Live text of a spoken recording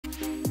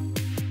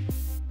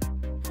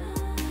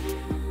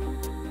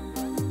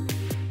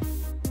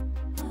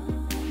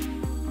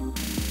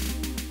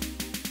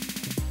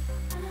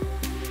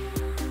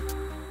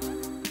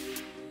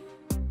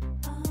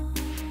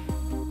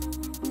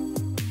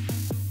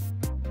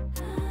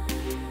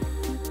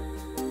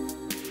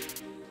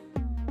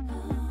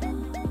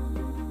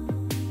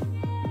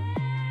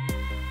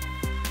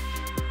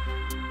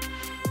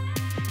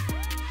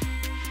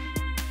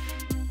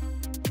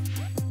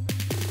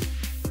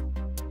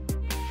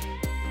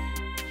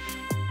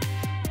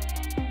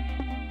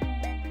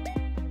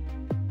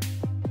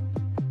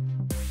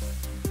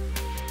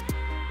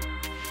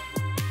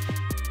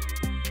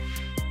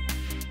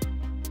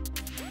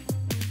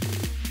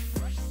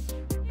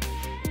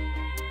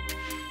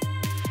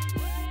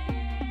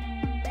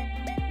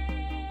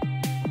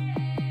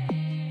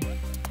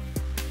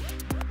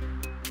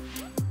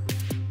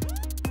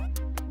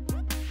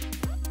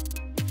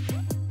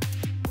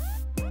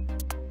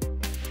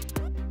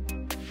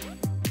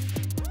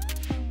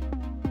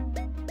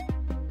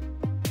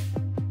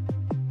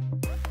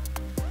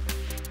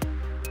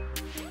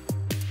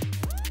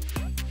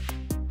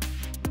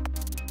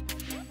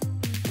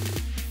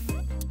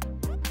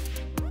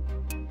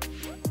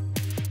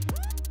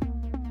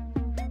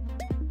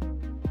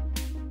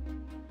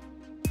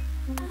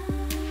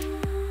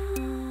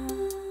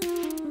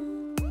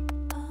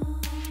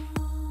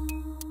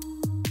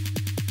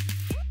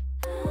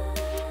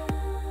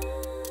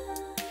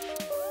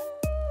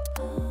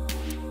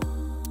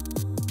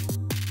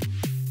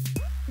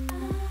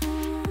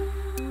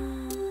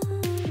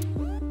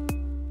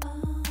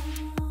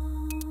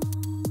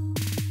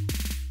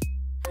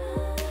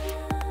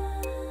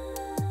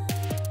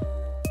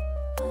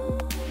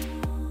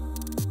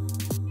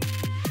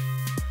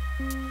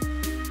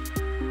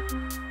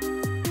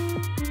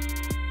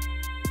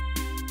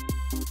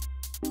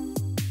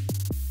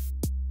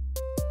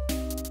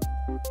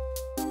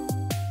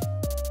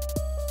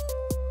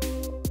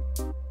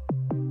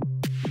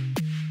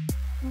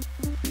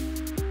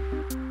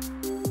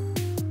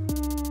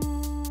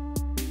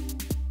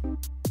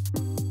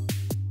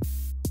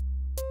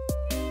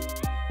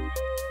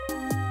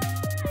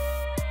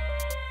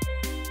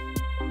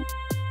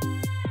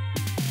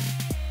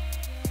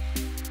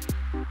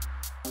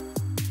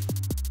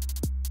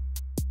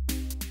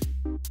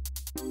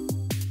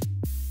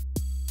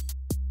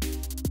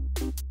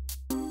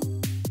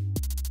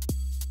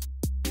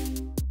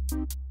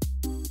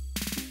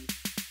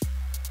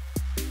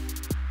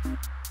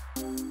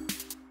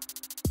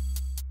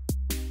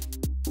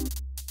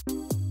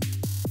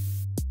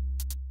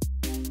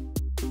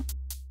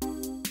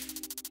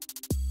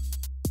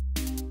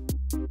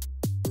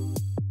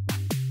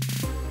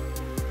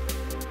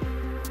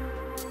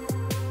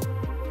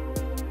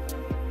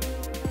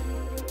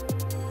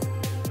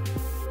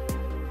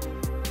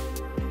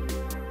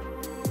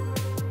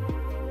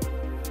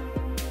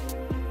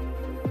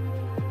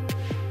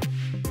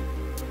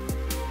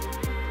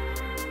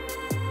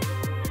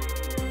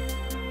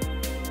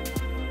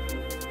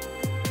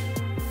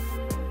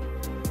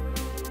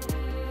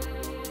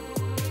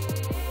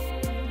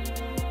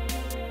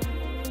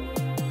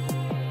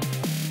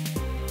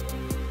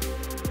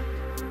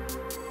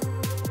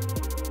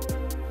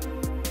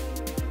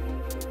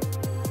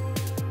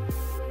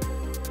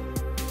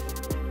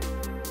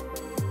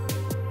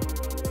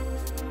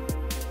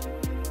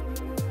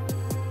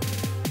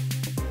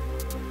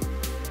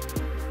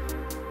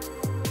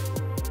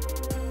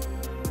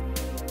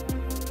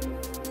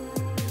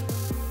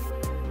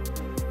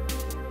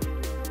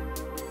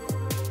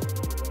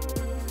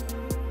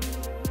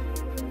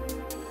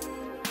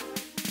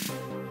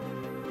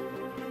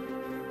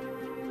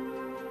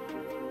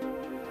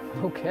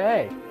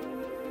Okay.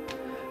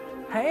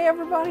 Hey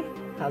everybody,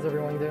 how's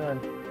everyone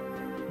doing?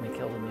 Let me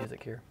kill the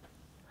music here.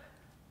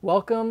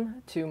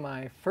 Welcome to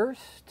my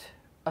first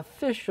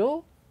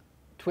official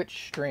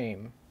Twitch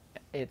stream.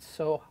 It's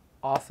so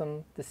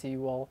awesome to see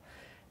you all,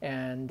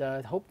 and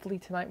hopefully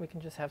tonight we can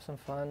just have some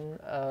fun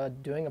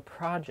doing a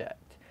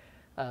project.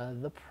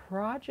 The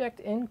project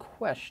in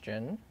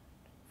question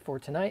for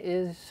tonight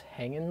is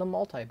hanging the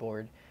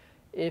multiboard.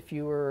 If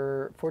you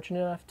were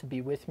fortunate enough to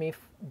be with me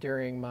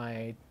during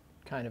my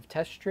kind of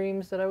test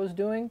streams that I was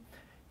doing,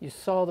 you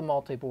saw the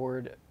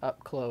multiboard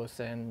up close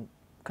and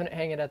couldn't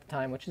hang it at the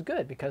time, which is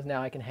good because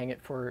now I can hang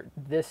it for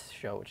this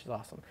show, which is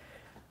awesome.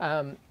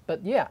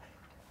 But yeah,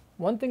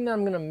 one thing that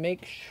I'm going to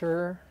make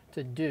sure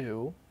to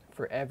do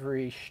for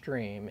every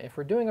stream, if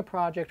we're doing a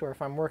project or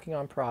if I'm working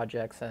on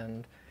projects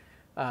and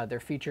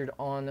they're featured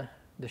on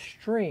the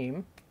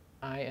stream,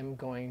 I am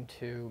going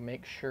to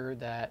make sure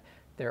that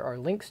there are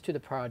links to the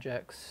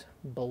projects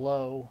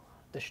below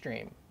the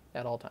stream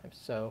at all times.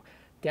 So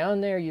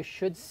down there you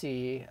should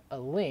see a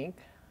link,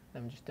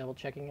 I'm just double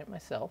checking it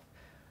myself,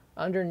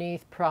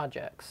 underneath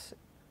projects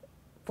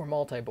for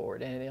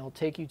multiboard, and it'll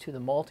take you to the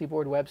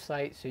multiboard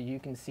website so you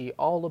can see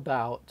all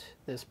about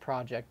this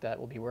project that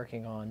we'll be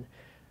working on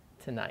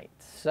tonight.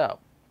 So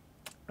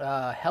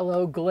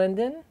hello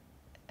Glendon,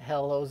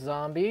 hello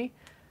Zombie,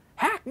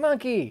 Hack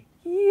Monkey,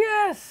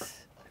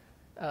 yes!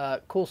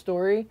 Cool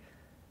story.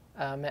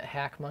 Met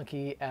Hack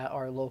Monkey at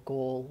our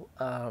local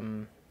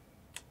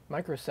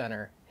micro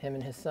center. Him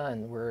and his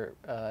son were,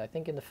 I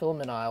think, in the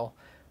filament aisle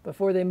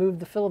before they moved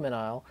the filament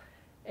aisle,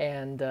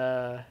 and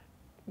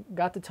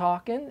got to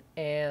talking,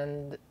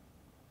 and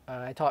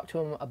I talked to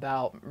him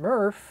about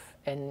Murph,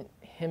 and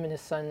him and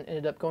his son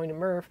ended up going to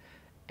Murph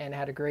and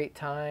had a great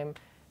time.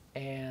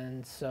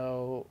 And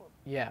so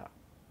yeah,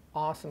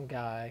 awesome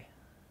guy,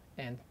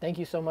 and thank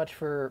you so much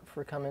for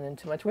coming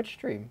into my Twitch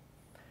stream.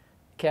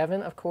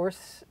 Kevin, of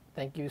course,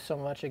 thank you so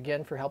much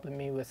again for helping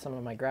me with some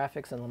of my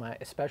graphics and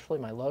especially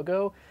my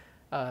logo.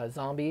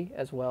 Zombie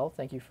as well,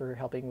 thank you for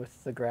helping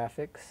with the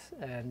graphics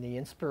and the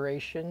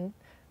inspiration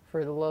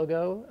for the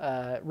logo.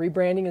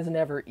 Rebranding is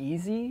never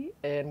easy,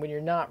 and when you're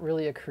not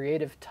really a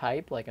creative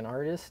type like an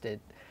artist, it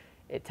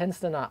tends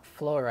to not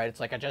flow right. It's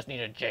like, I just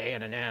need a J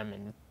and an M,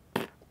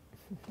 and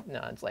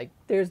no, it's like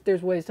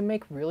there's ways to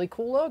make really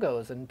cool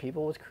logos, and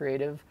people with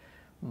creative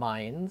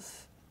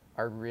minds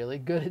are really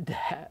good at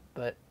that,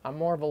 but I'm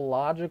more of a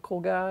logical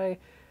guy.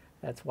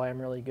 That's why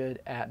I'm really good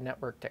at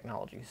network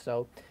technology.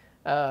 So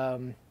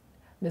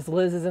Ms.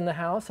 Liz is in the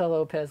house.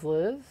 Hello, Pez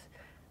Liz.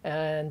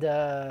 And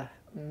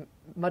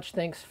much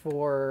thanks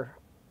for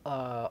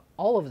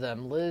all of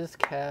them, Liz,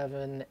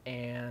 Kevin,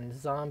 and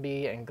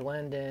Zombie, and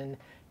Glendon,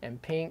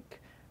 and Pink,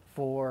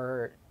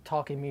 for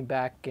talking me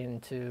back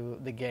into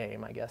the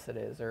game, I guess it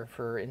is, or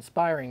for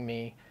inspiring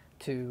me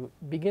to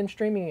begin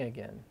streaming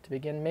again, to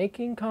begin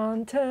making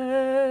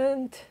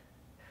content.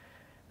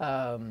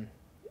 And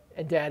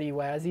Daddy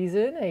Wazzy's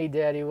in. Hey,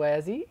 Daddy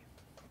Wazzy.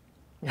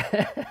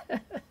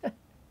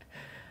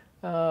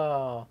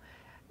 Oh,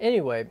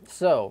 anyway,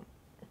 so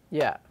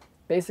yeah,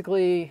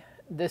 basically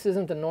this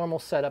isn't the normal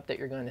setup that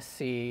you're going to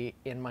see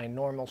in my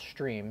normal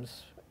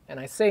streams. And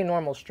I say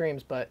normal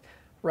streams, but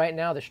right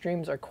now the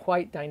streams are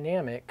quite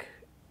dynamic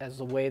as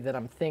the way that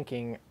I'm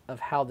thinking of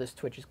how this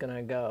Twitch is going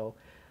to go.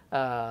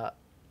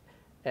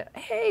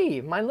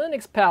 Hey, my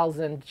Linux pals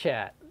in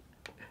chat.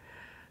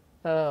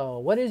 Oh,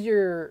 what is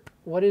your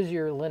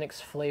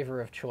Linux flavor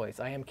of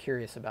choice? I am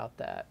curious about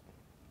that.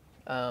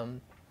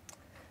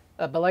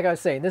 But like I was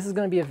saying, this is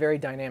going to be a very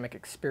dynamic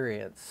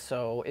experience.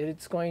 So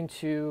it's going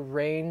to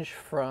range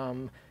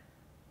from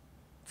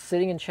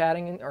sitting and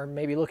chatting, or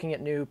maybe looking at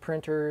new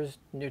printers,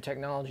 new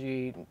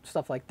technology,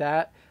 stuff like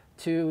that,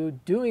 to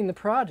doing the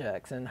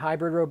projects. And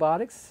Hybrid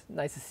Robotics,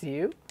 nice to see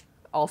you.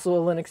 Also a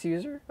Linux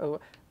user.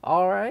 Oh,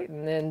 all right,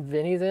 and then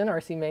Vinny's in,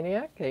 RC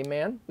Maniac. Hey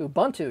man,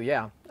 Ubuntu,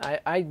 yeah.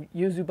 I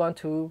use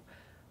Ubuntu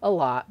a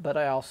lot, but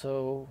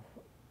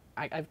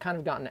I've kind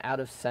of gotten out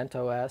of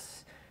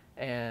CentOS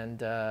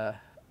and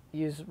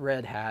use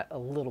Red Hat a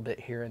little bit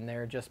here and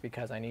there just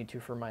because I need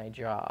to for my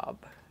job.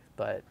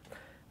 But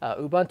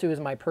Ubuntu is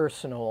my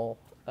personal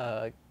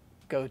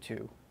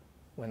go-to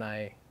when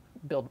I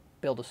build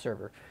a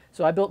server.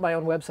 So I built my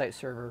own website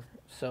server,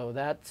 so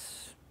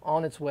that's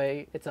on its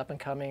way. It's up and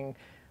coming.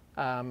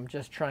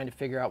 Just trying to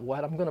figure out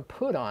what I'm going to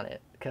put on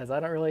it, because I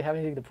don't really have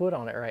anything to put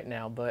on it right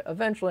now, but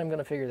eventually I'm going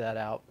to figure that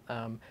out.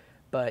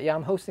 But yeah,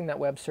 I'm hosting that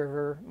web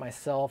server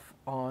myself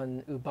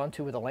on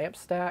Ubuntu with a lamp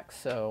stack,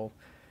 so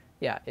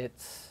yeah,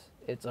 it's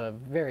a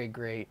very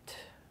great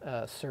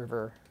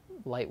server,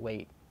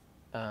 lightweight,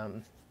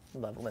 love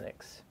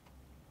Linux.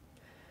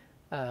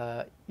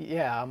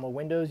 Yeah, I'm a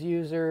Windows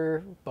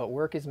user, but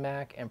work is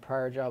Mac, and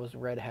prior job was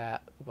Red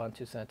Hat,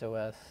 Ubuntu,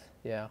 CentOS,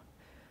 yeah.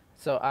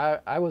 So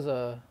I was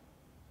a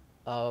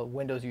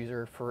Windows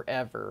user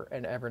forever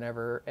and ever and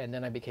ever, and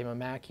then I became a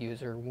Mac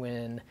user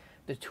when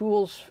the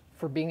tools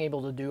for being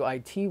able to do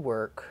IT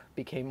work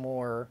became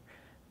more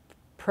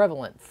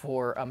prevalent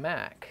for a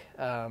Mac.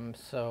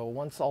 So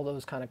once all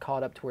those kind of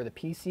caught up to where the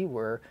PC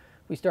were,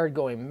 we started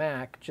going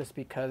Mac just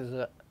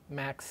because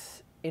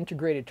Mac's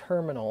integrated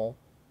terminal,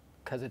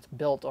 because it's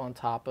built on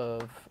top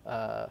of,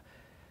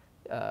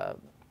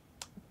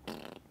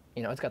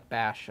 you know, it's got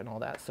Bash and all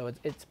that, so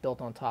it's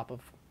built on top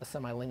of a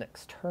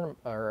semi-Linux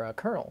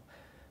kernel.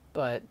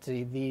 But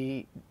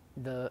the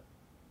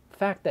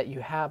fact that you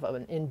have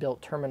an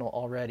inbuilt terminal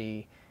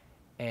already,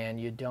 and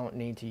you don't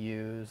need to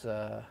use,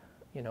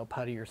 you know,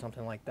 PuTTY or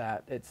something like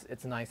that,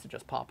 it's nice to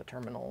just pop a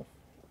terminal,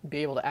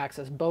 be able to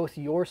access both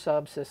your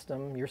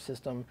subsystem, your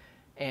system,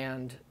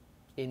 and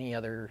any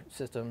other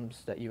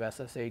systems that you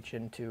SSH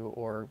into,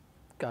 or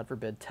God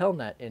forbid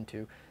telnet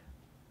into.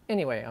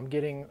 Anyway, I'm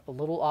getting a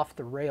little off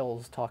the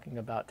rails talking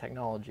about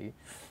technology.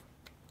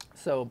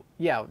 So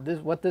yeah,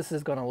 what this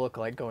is going to look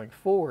like going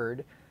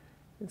forward,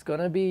 it's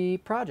going to be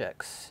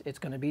projects, it's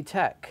going to be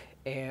tech,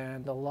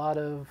 and a lot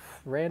of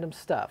random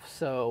stuff.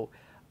 So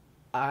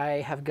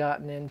I have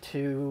gotten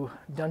into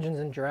Dungeons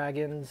and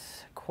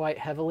Dragons quite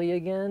heavily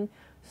again.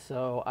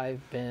 So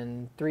I've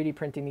been 3D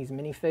printing these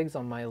minifigs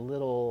on my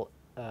little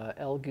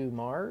Elgu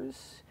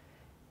Mars,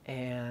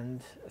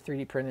 and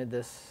 3D printed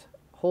this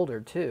holder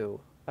too.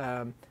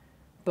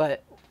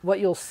 But what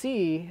you'll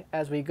see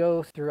as we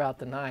go throughout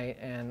the night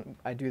and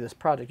I do this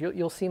project,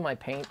 you'll see my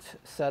paint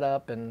set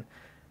up and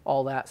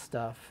all that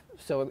stuff.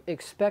 So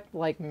expect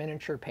like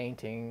miniature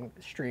painting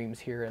streams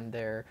here and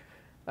there.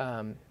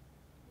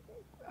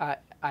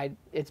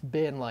 It's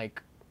been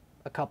like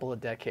a couple of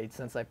decades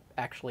since I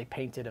actually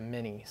painted a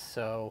mini,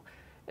 so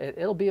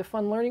it'll be a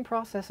fun learning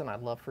process, and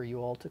I'd love for you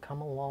all to come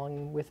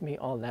along with me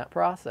on that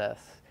process.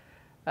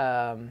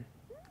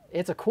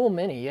 It's a cool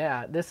mini,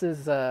 yeah. This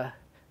is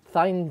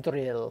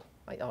Thindril.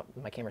 Oh,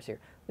 my camera's here.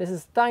 This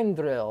is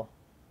Thindril.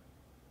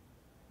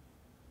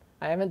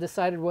 I haven't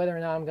decided whether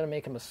or not I'm going to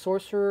make him a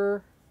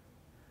sorcerer.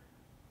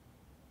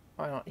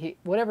 I don't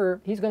know.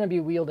 He's going to be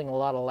wielding a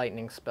lot of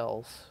lightning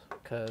spells,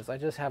 because I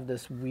just have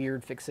this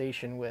weird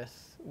fixation with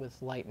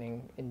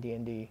lightning in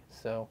D&D.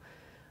 So,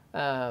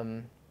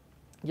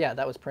 yeah,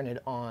 that was printed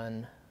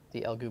on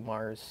the Elgu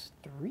Mars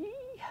 3,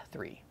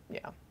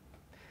 yeah.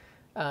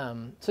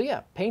 So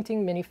yeah,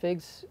 painting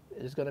minifigs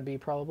is going to be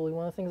probably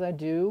one of the things I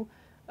do.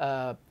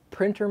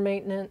 Printer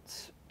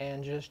maintenance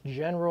and just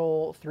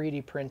general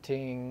 3D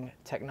printing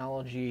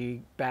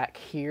technology back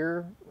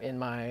here in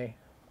my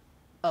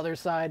other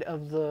side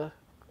of the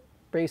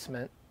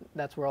basement.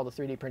 That's where all the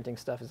 3D printing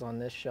stuff is, on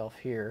this shelf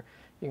here.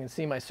 You can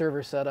see my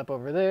server set up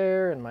over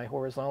there and my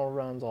horizontal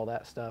runs, all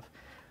that stuff.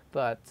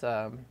 But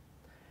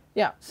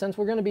yeah, since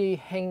we're going to be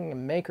hanging a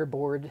maker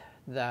board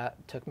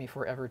that took me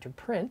forever to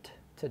print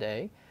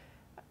today,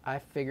 I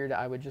figured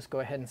I would just go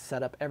ahead and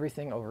set up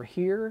everything over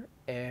here,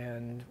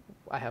 and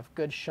I have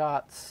good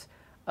shots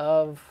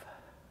of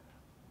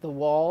the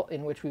wall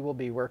in which we will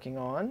be working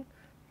on.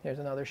 Here's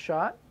another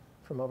shot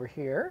from over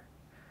here.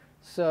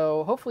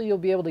 So hopefully you'll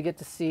be able to get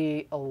to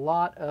see a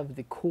lot of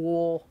the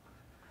cool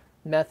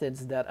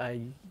methods that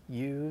I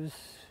use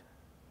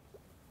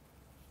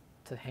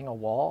to hang a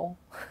wall.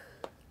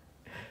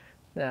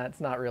 Nah, it's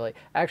not really.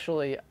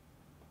 Actually,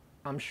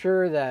 I'm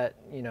sure that,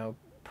 you know,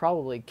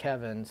 probably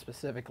Kevin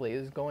specifically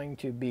is going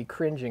to be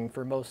cringing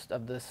for most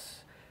of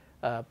this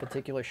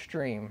particular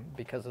stream,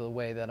 because of the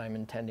way that I'm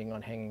intending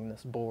on hanging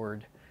this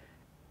board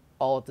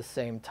all at the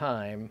same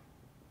time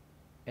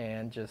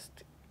and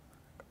just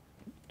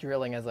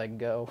drilling as I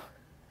go.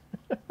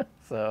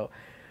 So,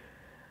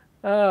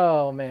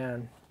 oh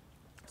man.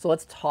 So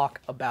let's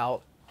talk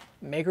about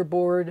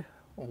MakerBoard.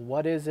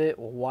 What is it?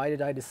 Why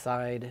did I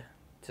decide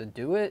to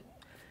do it?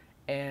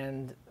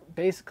 And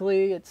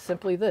basically it's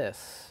simply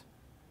this.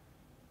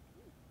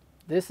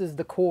 This is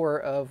the core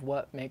of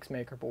what makes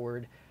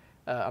MakerBoard,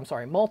 I'm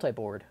sorry,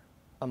 Multiboard,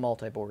 a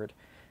multiboard.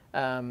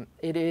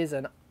 It is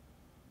a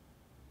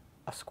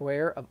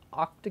square of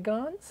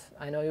octagons.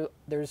 I know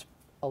there's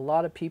a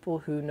lot of people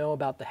who know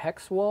about the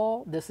hex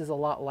wall. This is a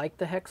lot like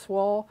the hex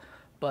wall,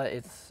 but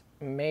it's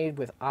made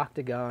with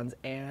octagons,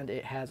 and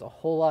it has a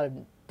whole lot of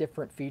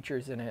different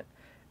features in it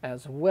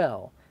as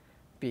well,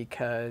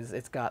 because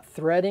it's got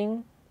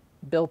threading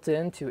built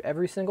into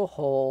every single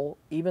hole,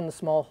 even the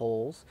small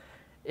holes.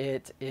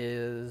 It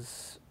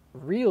is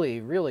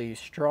really, really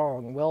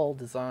strong, well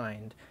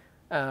designed.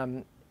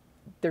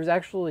 There's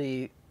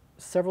actually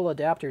several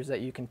adapters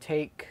that you can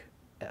take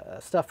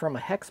stuff from a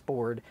hex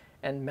board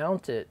and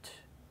mount it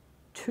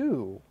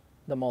to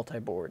the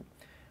multiboard.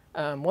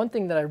 One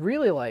thing that I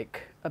really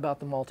like about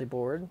the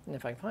multiboard, and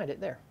if I can find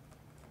it there,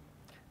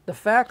 the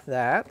fact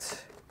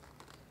that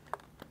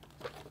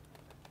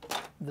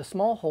the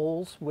small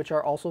holes, which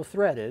are also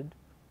threaded,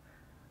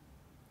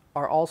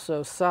 are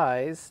also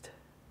sized.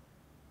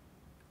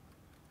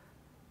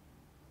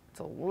 It's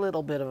a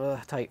little bit of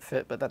a tight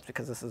fit, but that's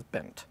because this is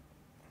bent.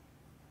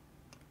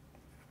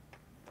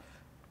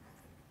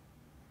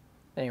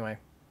 Anyway,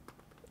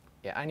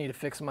 yeah, I need to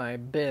fix my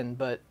bin,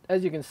 but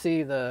as you can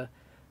see, the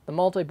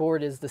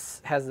multiboard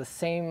has the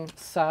same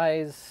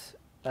size,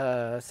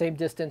 same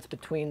distance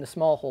between the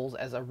small holes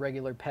as a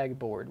regular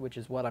pegboard, which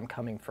is what I'm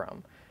coming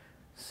from.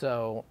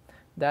 So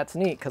that's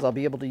neat, because I'll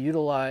be able to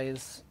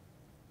utilize,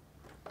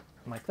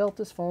 my felt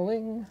is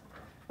falling,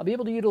 I'll be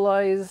able to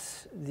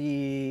utilize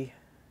the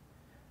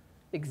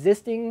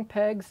existing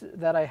pegs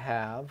that I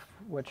have,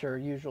 which are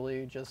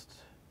usually just,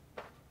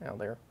 you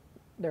know,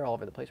 they're all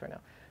over the place right now.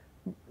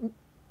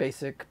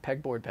 Basic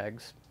pegboard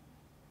pegs.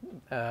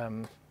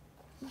 And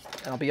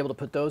I'll be able to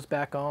put those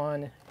back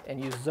on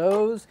and use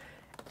those,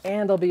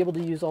 and I'll be able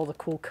to use all the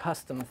cool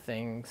custom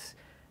things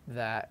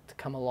that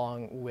come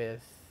along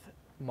with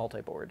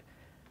multiboard.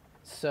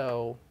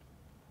 So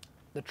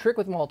the trick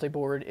with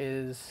multiboard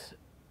is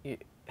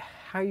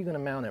how are you going to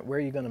mount it? Where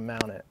are you going to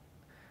mount it?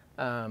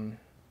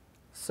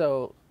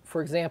 So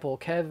for example,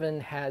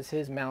 Kevin has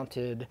his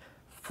mounted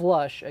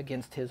flush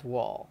against his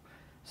wall.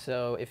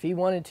 So if he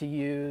wanted to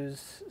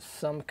use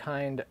some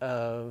kind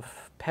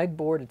of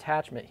pegboard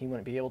attachment, he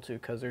wouldn't be able to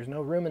because there's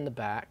no room in the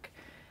back.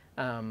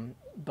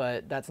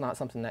 But that's not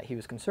something that he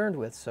was concerned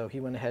with, so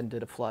he went ahead and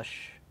did a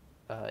flush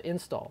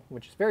install,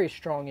 which is a very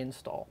strong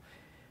install.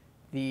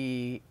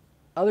 The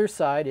other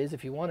side is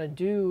if you want to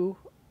do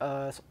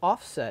an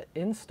offset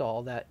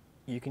install that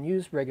you can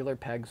use regular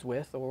pegs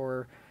with,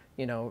 or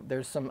you know,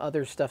 there's some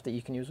other stuff that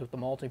you can use with the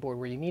multiboard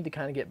where you need to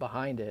kind of get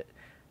behind it,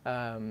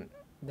 then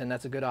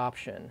that's a good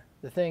option.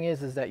 The thing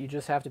is that you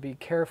just have to be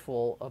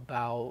careful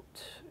about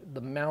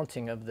the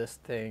mounting of this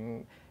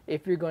thing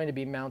if you're going to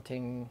be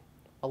mounting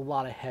a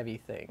lot of heavy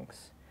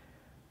things.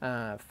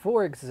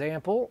 For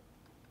example,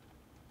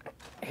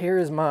 here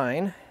is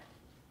mine.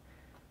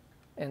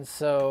 And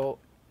so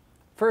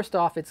first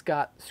off, it's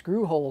got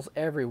screw holes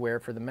everywhere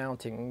for the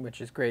mounting,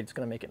 which is great. It's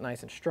going to make it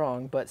nice and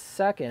strong. But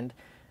second,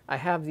 I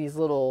have these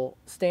little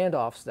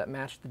standoffs that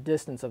match the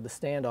distance of the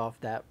standoff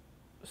that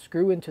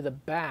screw into the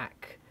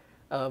back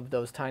of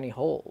those tiny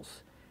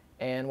holes.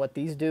 And what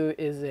these do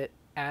is it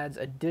adds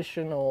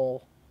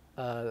additional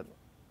I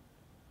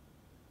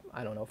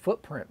don't know,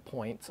 footprint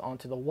points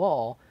onto the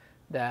wall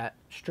that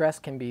stress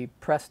can be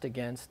pressed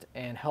against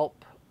and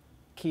help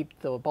keep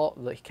the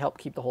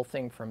whole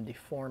thing from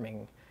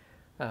deforming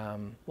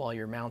while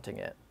you're mounting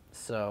it.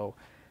 So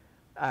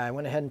I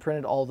went ahead and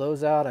printed all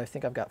those out. I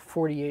think I've got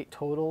 48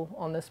 total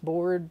on this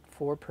board,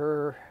 4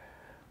 per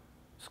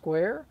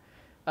square.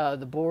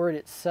 The board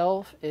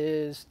itself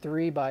is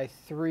 3 by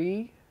 6,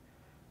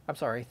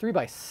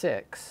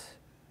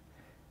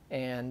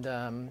 and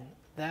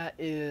that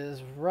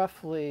is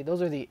roughly,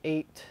 those are the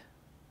 8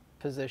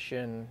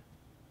 position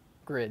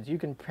grids. You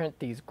can print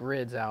these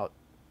grids out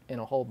in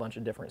a whole bunch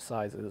of different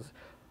sizes.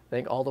 I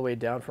think all the way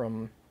down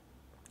from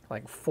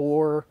like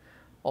 4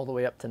 all the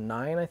way up to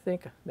 9, I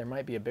think. There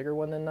might be a bigger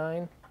one than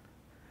 9.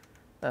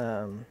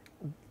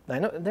 I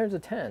know there's a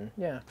 10,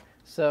 yeah.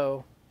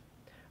 So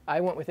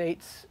I went with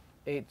 8s.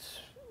 8s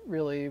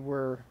really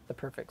were the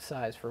perfect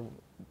size for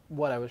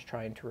what I was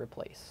trying to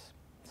replace.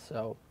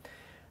 So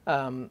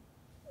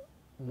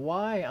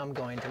why I'm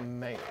going to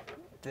make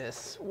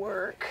this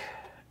work,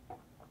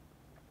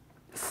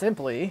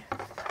 simply,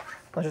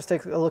 let's just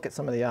take a look at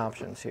some of the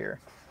options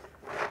here.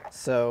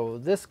 So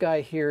this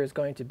guy here is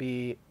going to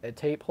be a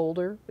tape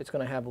holder. It's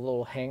going to have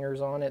little hangers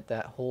on it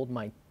that hold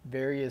my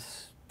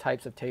various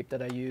types of tape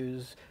that I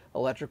use: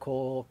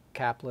 electrical,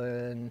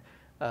 Kaplan,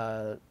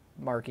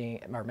 marking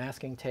or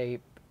masking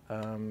tape,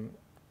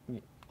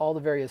 all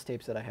the various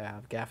tapes that I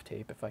have, gaff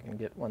tape if I can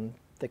get one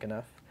thick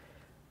enough.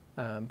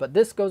 But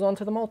this goes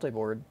onto the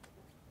multiboard,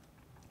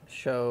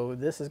 so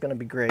this is going to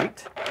be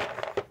great.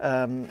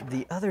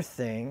 The other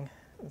thing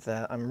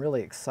that I'm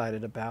really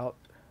excited about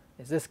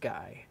is this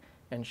guy.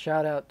 And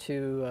shout out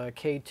to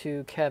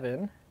K2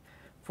 Kevin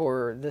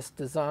for this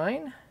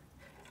design.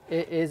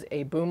 It is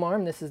a boom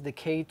arm. This is the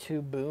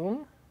K2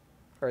 boom,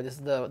 or this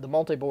is the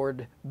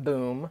multiboard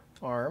boom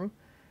arm.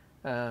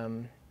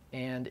 And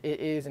it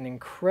is an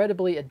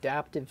incredibly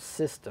adaptive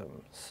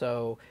system.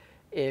 So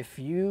if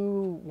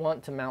you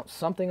want to mount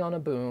something on a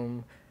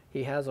boom,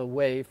 he has a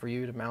way for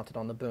you to mount it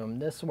on the boom.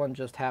 This one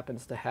just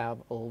happens to have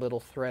a little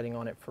threading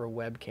on it for a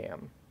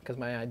webcam, because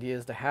my idea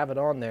is to have it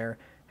on there,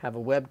 have a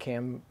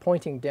webcam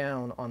pointing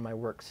down on my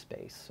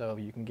workspace, so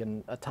you can get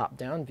a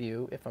top-down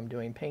view if I'm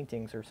doing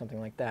paintings or something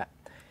like that.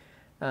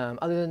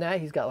 Other than that,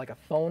 he's got like a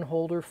phone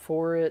holder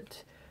for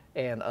it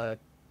and a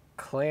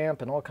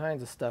clamp and all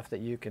kinds of stuff that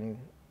you can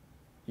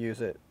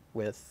use it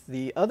with.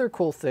 The other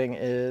cool thing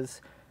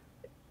is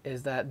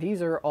that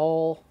these are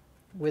all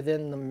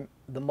within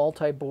the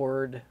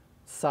multi-board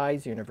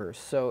size universe.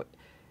 So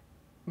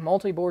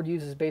multi-board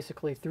uses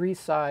basically 3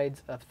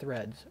 sides of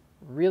threads: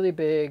 really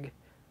big,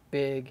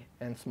 big,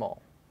 and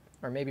small,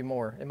 or maybe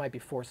more. It might be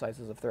 4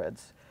 sizes of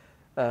threads.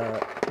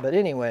 But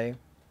anyway,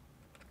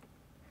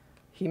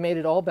 he made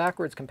it all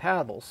backwards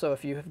compatible. So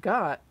if you've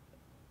got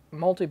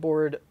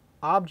multi-board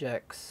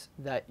objects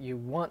that you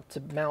want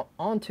to mount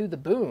onto the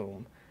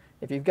boom,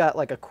 if you've got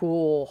like a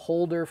cool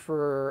holder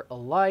for a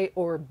light,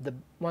 or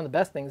one of the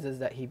best things is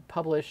that he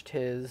published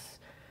his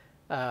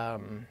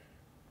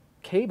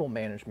cable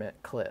management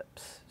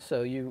clips.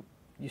 So you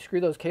screw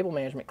those cable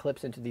management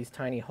clips into these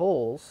tiny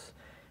holes,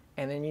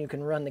 and then you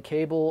can run the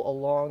cable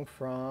along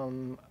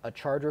from a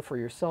charger for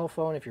your cell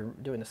phone if you're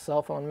doing a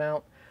cell phone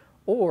mount,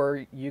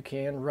 or you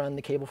can run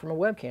the cable from a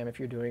webcam if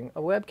you're doing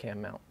a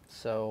webcam mount.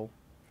 So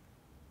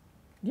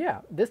yeah,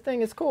 this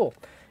thing is cool.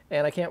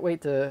 And I can't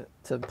wait to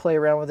play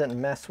around with it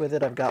and mess with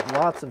it. I've got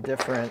lots of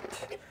different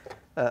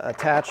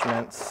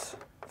attachments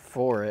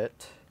for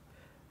it,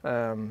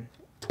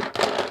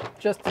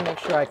 just to make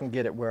sure I can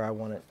get it where I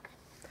want it.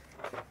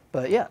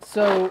 But yeah,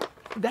 so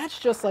that's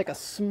just like a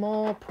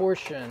small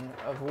portion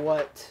of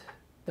what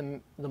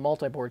the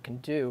multiboard can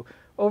do.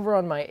 Over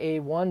on my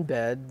A1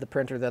 bed, the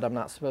printer that I'm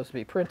not supposed to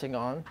be printing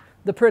on,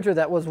 the printer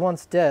that was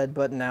once dead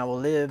but now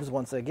lives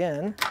once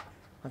again.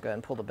 I'll go ahead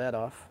and pull the bed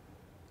off.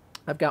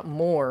 I've got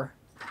more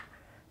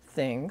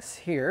things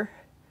here.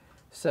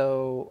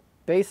 So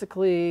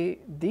basically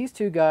these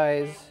two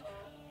guys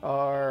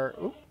are,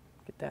 ooh,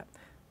 get that.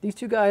 These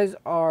two guys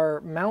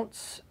are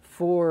mounts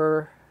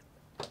for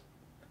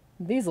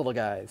these little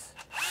guys.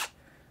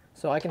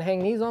 So I can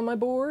hang these on my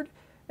board,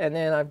 and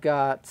then I've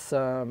got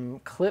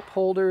some clip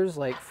holders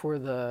like for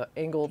the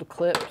angled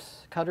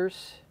clips,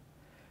 cutters.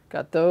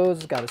 Got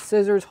those, got a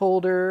scissors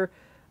holder.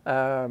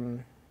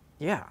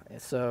 Yeah,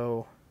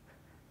 so,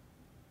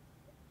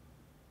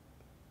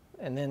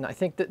 and then I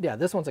think that, yeah,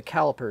 this one's a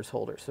calipers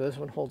holder. So this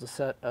one holds a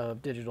set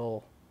of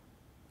digital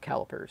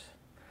calipers.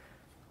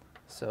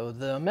 So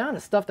the amount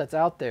of stuff that's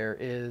out there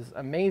is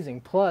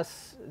amazing.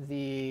 Plus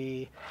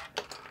the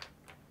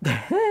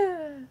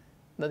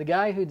the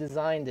guy who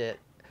designed it,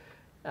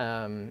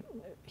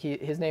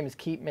 his name is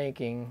Keep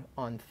Making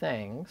on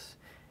Things.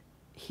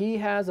 He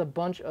has a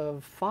bunch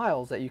of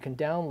files that you can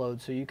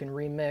download so you can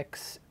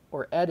remix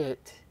or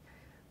edit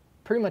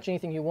pretty much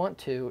anything you want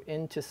to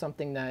into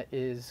something that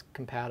is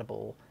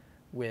compatible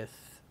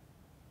with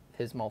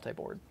his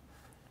multiboard,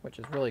 which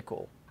is really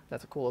cool.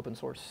 That's a cool open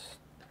source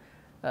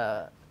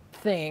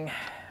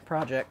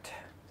project.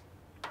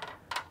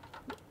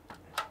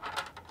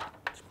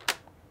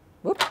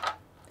 Whoop.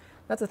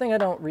 That's the thing I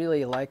don't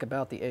really like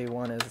about the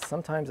A1 is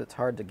sometimes it's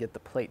hard to get the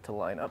plate to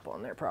line up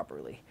on there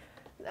properly.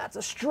 That's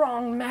a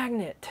strong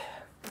magnet.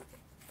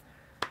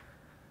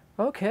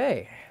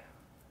 Okay,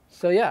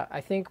 so yeah, I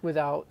think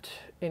without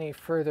any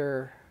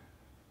further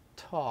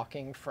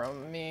talking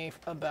from me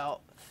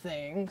about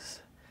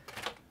things,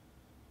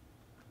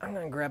 I'm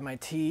gonna grab my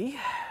tea.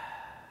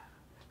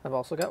 I've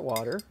also got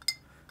water,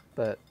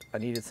 but I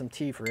needed some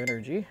tea for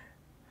energy.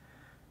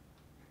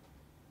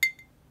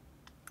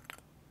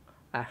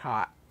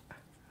 Hot.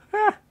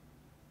 Ah.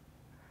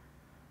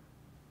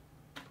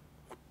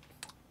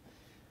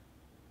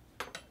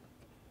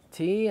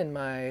 Tea in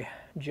my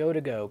Joe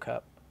to go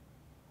cup.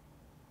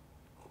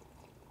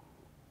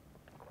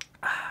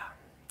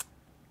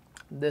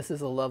 This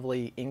is a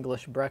lovely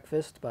English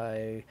breakfast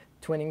by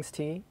Twinnings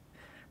Tea.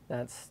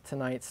 That's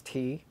tonight's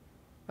tea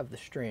of the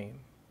stream.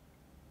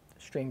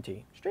 Stream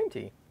tea. Stream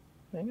tea.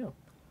 There you go.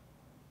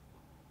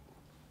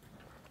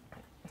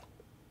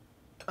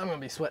 I'm going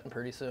to be sweating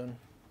pretty soon,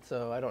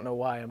 so I don't know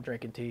why I'm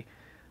drinking tea.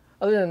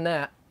 Other than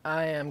that,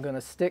 I am going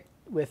to stick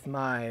with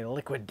my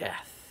Liquid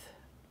Death.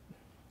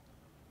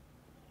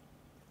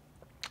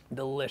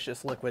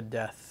 Delicious Liquid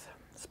Death.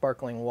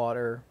 Sparkling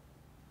water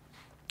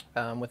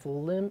with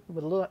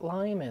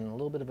lime and a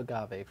little bit of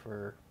agave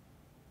for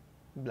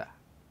blah,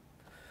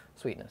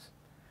 sweetness.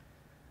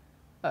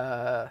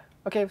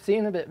 Okay, see you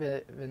in a bit,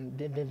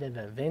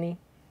 Vinny.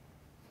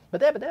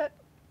 But that.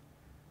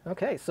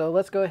 Okay, so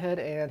let's go ahead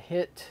and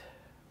hit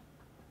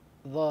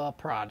the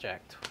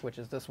project, which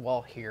is this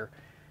wall here.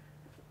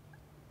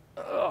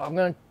 I'm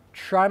going to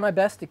try my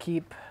best to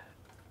keep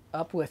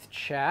up with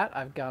chat.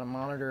 I've got a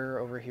monitor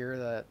over here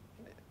that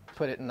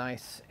put it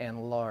nice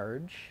and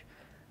large.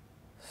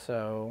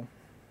 So,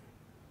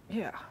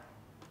 yeah.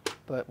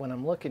 But when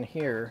I'm looking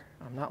here,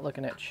 I'm not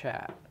looking at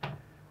chat.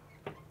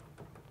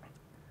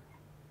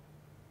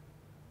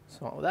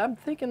 So what I'm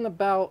thinking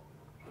about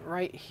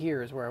right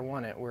here is where I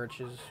want it,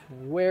 which is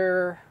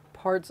where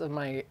parts of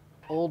my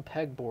old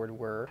pegboard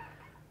were.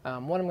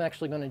 What I'm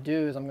actually going to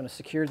do is I'm going to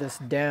secure this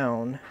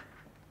down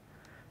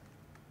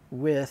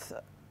with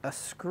a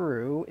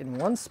screw in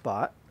one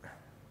spot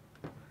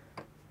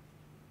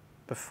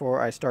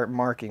before I start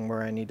marking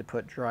where I need to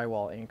put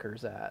drywall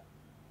anchors at.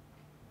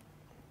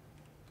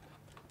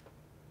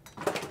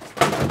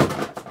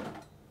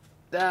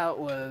 That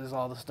was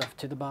all the stuff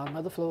to the bottom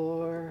of the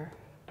floor.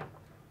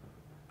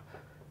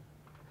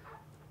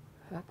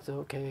 That's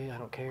okay, I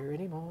don't care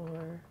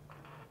anymore.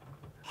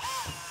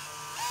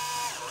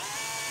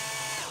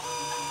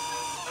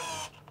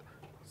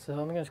 So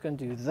I'm just going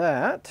to do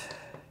that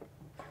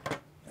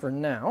for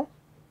now.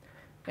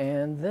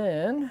 And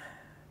then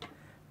I'm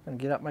going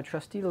to get up my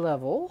trusty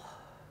level.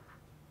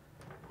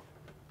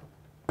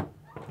 Lay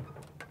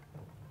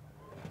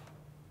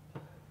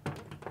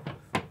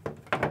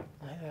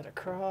that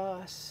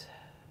across.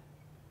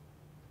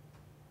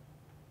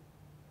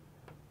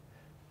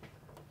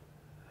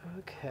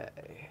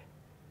 Okay.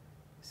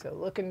 So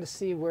looking to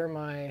see where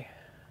my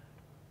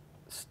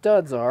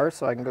studs are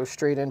so I can go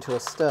straight into a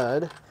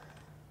stud.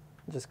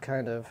 Just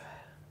kind of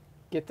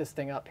get this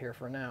thing up here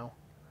for now.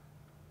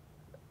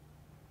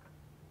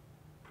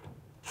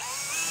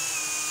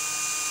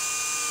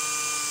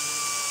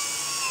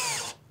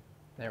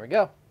 There we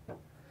go.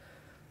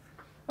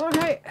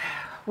 Okay,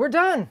 we're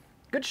done.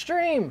 Good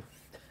stream.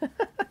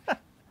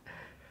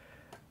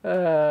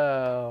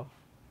 Oh.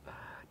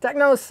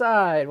 Techno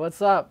Side,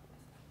 what's up?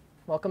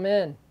 Welcome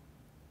in.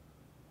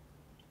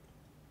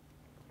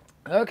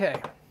 Okay,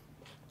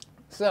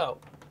 so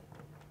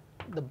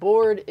the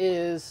board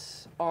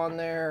is on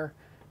there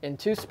in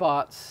 2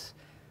 spots.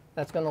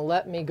 That's going to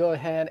let me go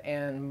ahead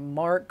and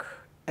mark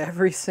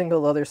every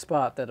single other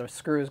spot that a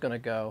screw is going to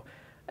go.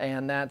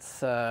 And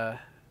that's going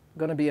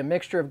to be a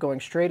mixture of going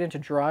straight into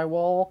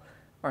drywall,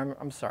 or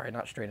I'm sorry,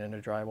 not straight into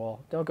drywall.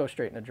 Don't go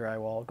straight into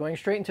drywall. Going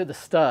straight into the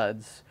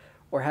studs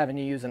or having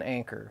to use an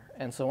anchor.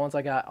 And so once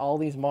I got all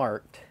these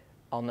marked,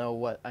 I'll know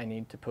what I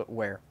need to put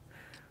where.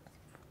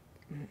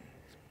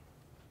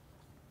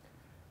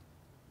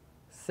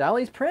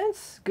 Sally's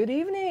Prince, good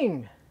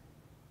evening.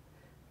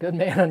 Good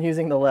man on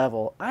using the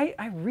level.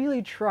 I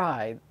really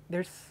tried.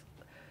 There's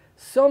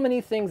so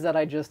many things that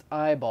I just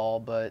eyeball,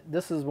 but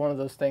this is one of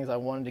those things I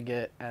wanted to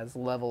get as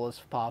level as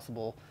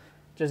possible,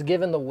 just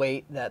given the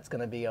weight that's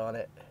going to be on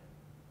it.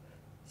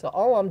 So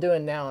all I'm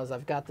doing now is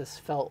I've got this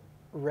felt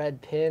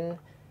red pin,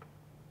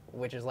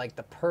 which is like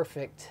the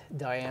perfect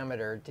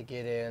diameter to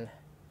get in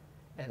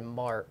and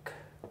mark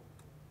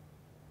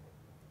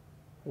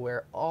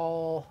where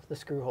all the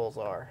screw holes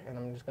are. And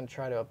I'm just going to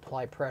try to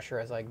apply pressure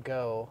as I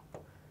go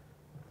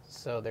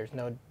so there's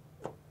no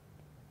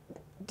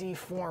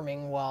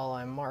deforming while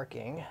I'm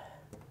marking.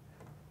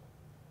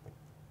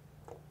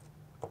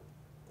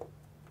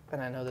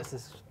 And I know this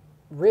is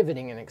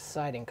riveting and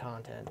exciting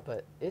content,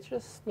 but it's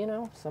just, you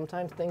know,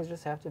 sometimes things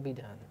just have to be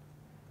done.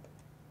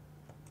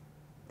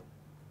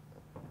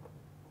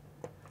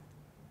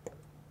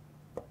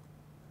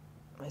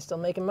 Am I still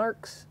making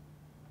marks?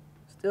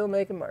 Still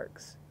making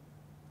marks.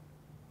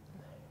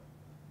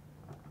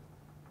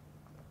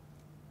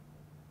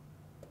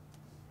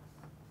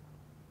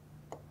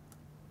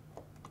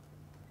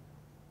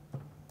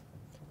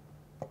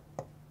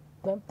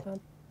 Bum, bum,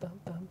 bum,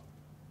 bum,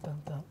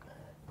 bum, bum.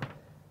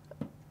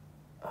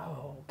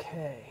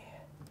 Okay.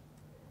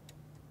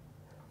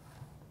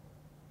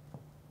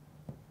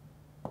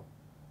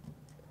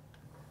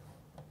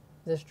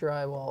 This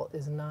drywall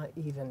is not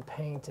even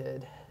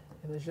painted.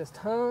 It was just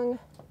hung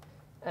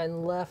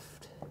and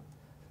left.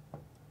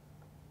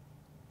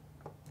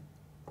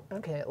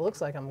 Okay, it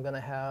looks like I'm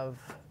gonna have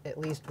at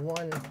least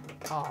one.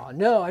 Oh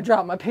no, I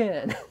dropped my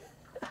pen.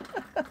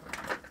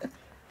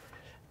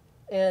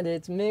 And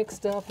it's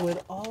mixed up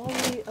with all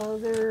the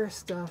other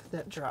stuff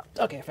that dropped.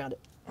 Okay, I found it.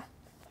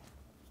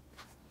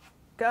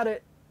 Got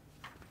it.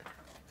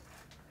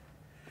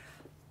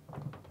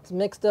 It's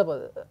mixed up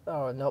with,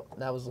 oh nope,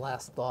 that was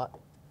last thought.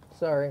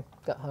 Sorry,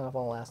 got hung up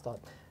on last thought.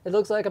 It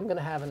looks like I'm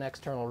gonna have an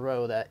external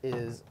row that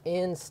is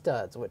in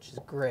studs, which is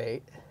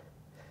great.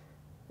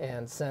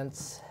 And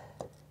since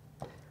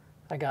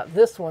I got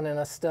this one in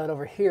a stud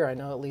over here, I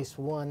know at least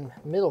one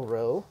middle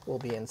row will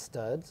be in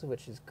studs,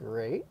 which is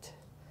great.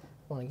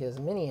 I want to get as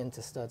many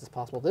into studs as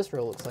possible. This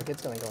row looks like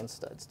it's going to go in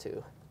studs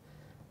too.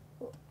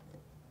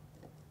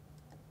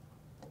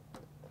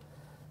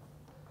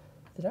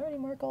 Did I already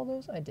mark all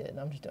those? I did.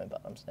 I'm just doing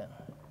bottoms now.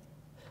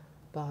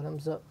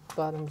 Bottoms up,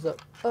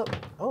 up.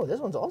 Oh, this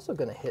one's also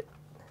going to hit.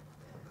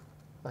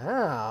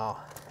 Wow.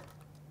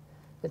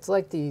 It's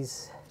like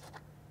these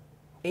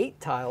 8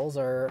 tiles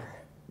are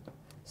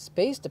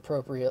spaced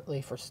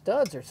appropriately for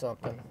studs or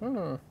something.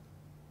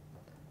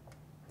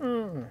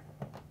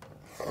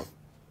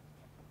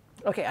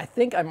 Okay, I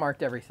think I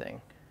marked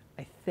everything.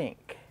 I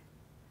think.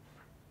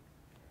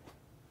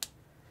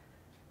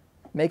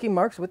 Making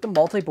marks with the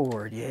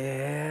multi-board.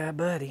 Yeah,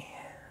 buddy.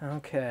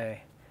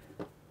 Okay.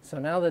 So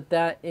now that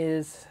that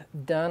is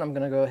done, I'm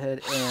going to go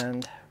ahead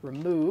and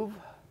remove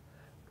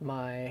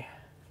my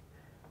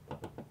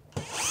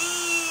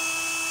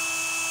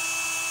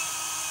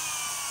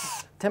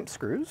temp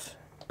screws.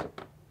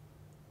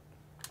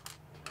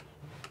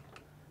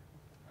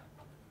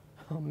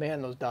 Oh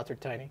man, those dots are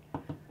tiny.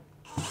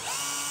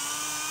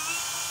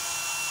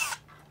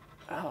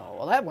 Oh,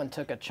 well that one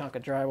took a chunk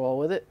of drywall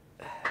with it.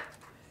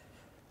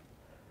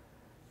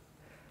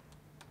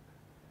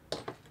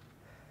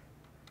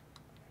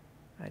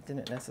 I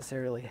didn't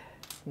necessarily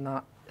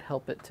not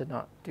help it to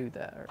not do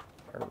that,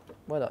 or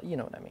what else, you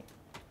know what I mean.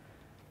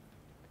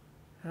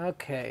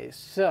 Okay,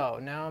 so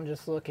now I'm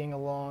just looking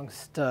along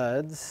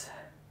studs.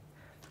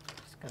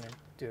 Just gonna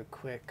do a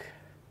quick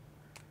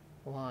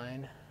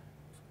line.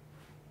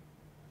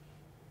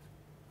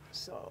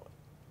 So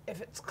if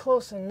it's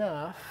close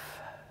enough,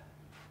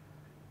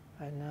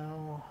 I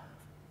know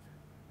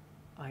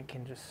I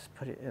can just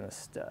put it in a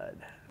stud.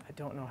 I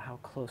don't know how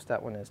close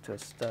that one is to a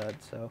stud,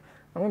 so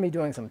I'm going to be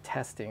doing some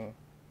testing,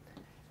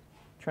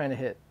 trying to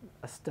hit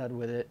a stud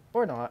with it,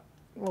 or not.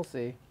 We'll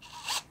see.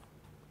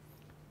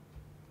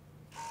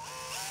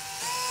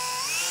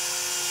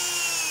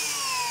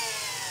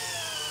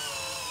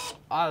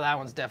 Oh, that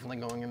one's definitely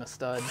going in a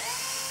stud.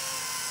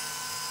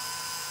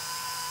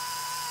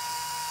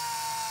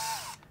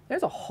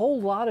 There's a whole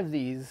lot of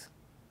these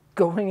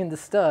going into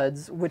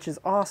studs, which is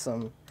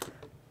awesome.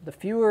 The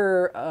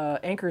fewer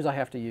anchors I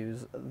have to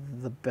use,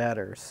 the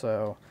better.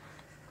 So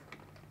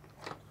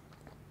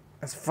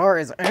as far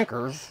as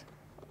anchors,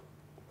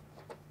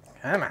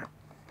 Come on.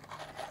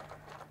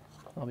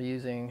 I'll be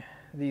using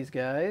these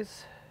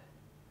guys,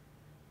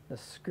 the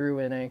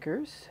screw-in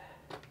anchors.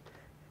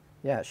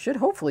 Yeah, it should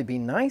hopefully be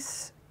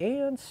nice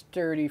and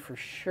sturdy for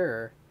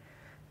sure.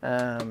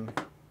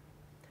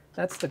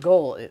 That's the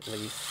goal, at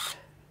least.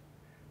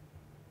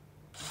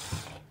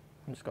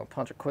 I'm just going to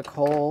punch a quick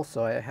hole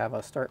so I have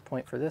a start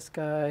point for this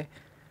guy.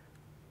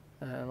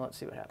 And let's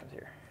see what happens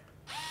here.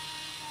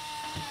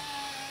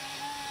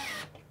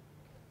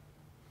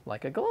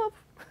 Like a glove.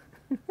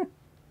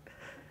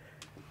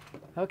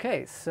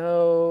 Okay,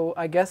 so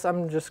I guess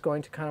I'm just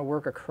going to kind of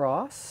work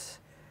across.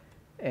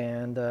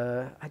 And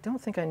I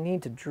don't think I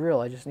need to drill,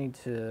 I just need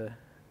to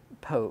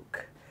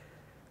poke.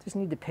 Just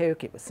need to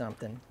poke it with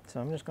something. So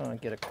I'm just going to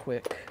get a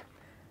quick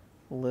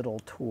little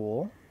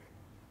tool.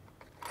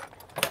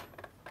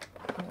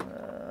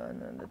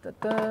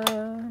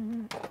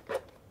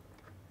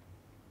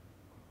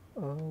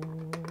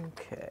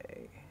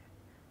 Okay.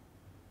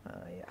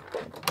 Yeah.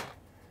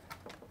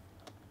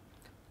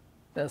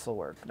 This will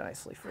work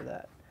nicely for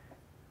that.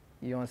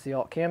 You want to see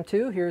Alt Cam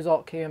 2? Here's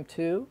Alt Cam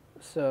 2.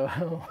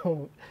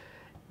 So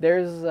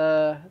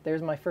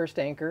there's my first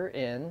anchor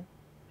in,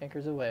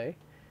 anchors away,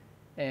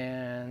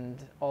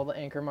 and all the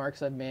anchor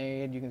marks I've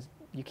made.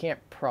 You can't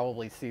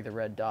probably see the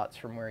red dots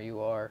from where you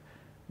are,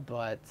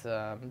 but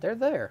they're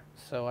there.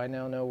 So I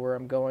now know where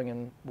I'm going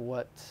and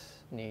what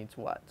needs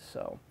what.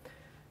 So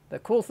the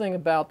cool thing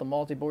about the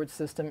multi-board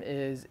system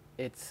is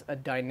it's a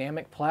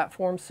dynamic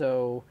platform,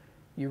 so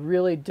you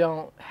really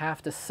don't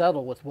have to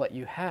settle with what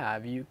you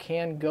have. You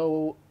can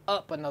go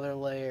up another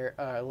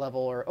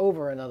level or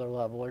over another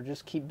level, or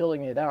just keep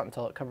building it out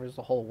until it covers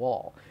the whole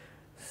wall.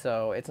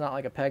 So it's not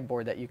like a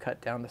pegboard that you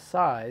cut down to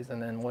size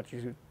and then what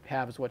you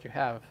have is what you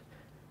have.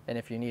 And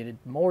if you needed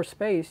more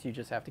space, you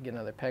just have to get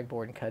another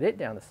pegboard and cut it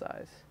down to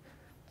size.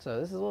 So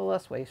this is a little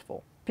less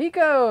wasteful.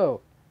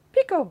 Pico!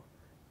 Pico!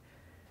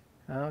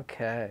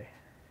 Okay.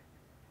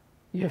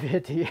 You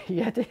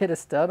have to hit a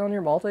stud on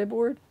your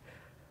multi-board?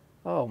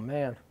 Oh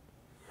man.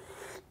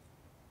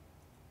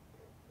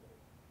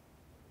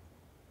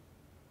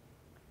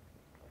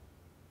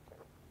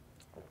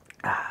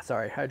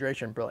 Sorry,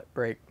 hydration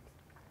break.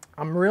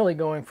 I'm really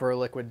going for a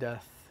Liquid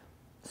Death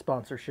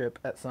sponsorship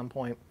at some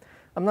point.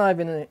 I'm not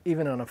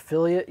even an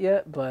affiliate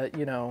yet, but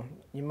you know,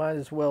 you might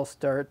as well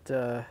start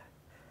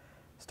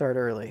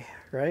early,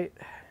 right?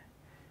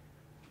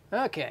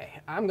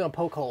 Okay, I'm gonna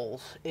poke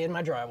holes in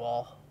my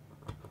drywall.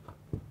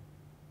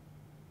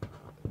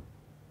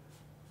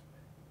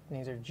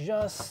 These are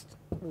just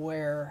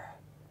where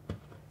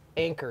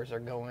anchors are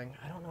going.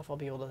 I don't know if I'll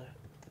be able to.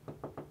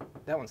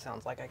 That one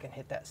sounds like I can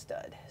hit that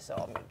stud, so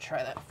I'm gonna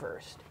try that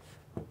first.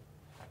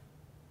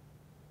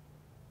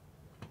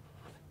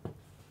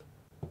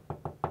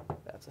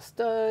 That's a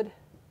stud.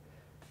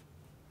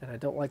 And I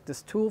don't like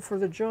this tool for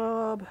the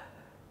job.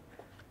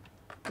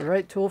 The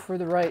right tool for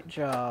the right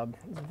job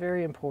is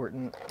very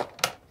important,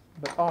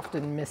 but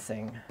often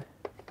missing.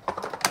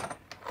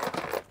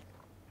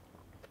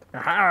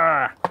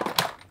 Aha!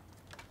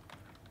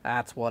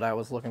 That's what I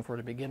was looking for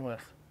to begin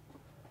with.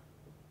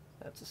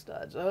 That's the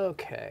studs.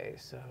 Okay,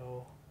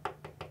 so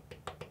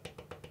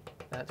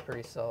that's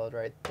pretty solid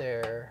right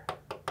there.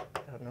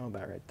 I don't know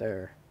about right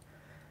there.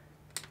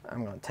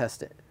 I'm gonna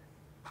test it.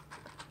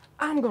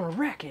 I'm gonna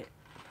wreck it.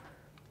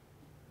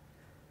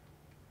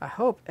 I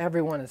hope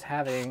everyone is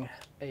having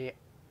a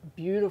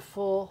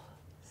beautiful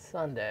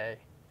Sunday.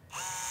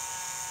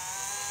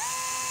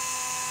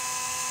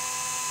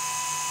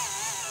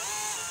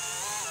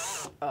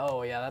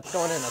 Oh yeah, that's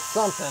going into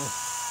something.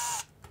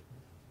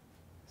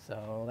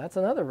 So that's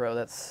another row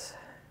that's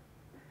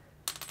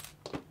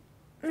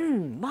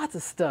lots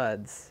of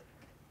studs.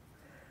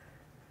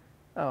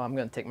 Oh, I'm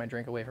gonna take my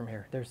drink away from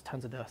here. There's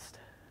tons of dust.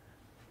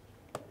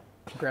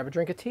 Grab a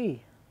drink of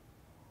tea.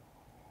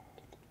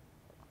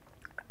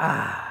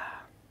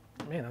 Ah,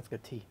 man, that's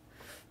good tea.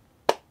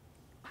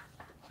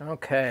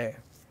 Okay,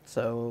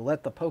 so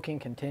let the poking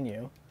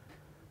continue.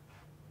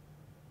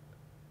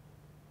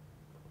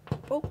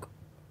 Poke.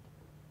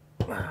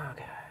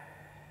 Okay.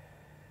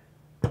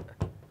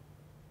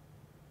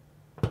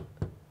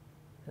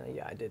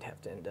 Yeah, I did have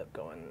to end up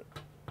going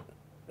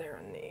there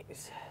on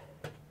these.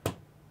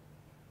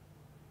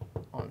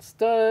 On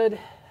stud,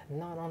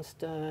 not on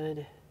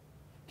stud.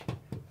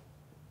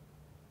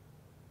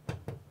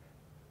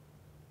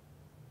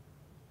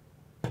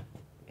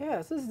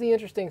 Yes, this is the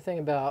interesting thing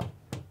about,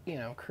 you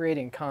know,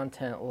 creating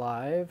content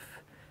live.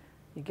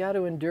 You got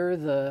to endure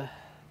the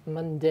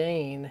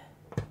mundane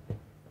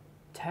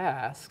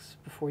tasks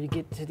before you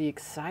get to the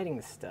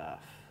exciting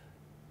stuff.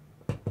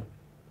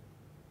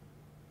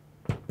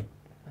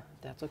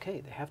 That's okay,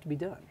 they have to be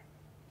done.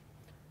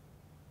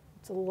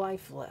 It's a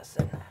life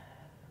lesson.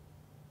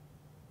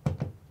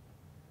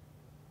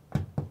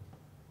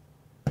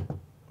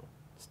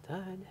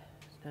 Stud.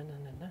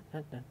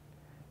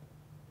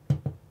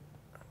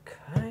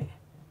 Okay.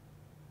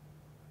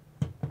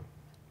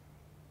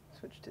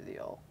 Switch to the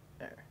alt.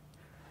 There.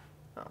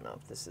 I don't know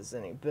if this is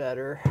any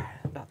better.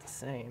 About the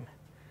same.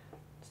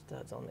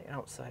 Studs on the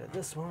outside of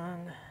this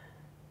one.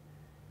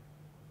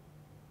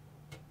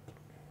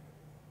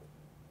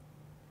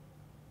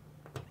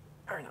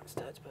 or not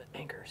studs, but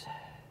anchors.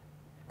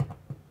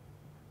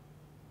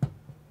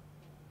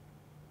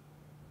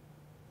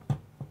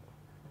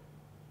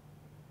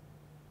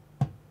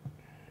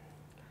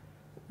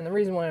 And the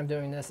reason why I'm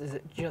doing this is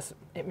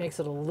it makes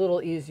it a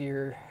little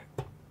easier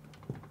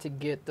to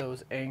get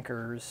those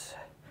anchors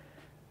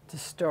to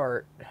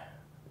start.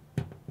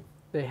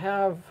 They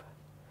have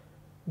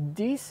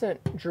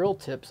decent drill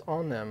tips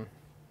on them,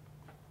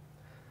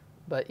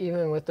 but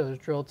even with those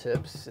drill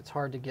tips, it's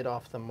hard to get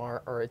off the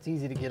mark, or it's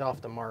easy to get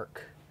off the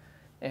mark.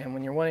 And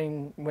when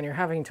you're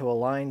having to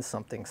align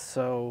something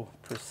so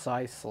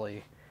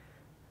precisely,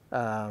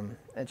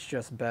 it's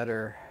just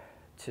better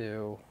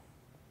to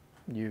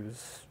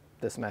use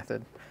this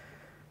method,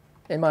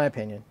 in my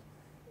opinion.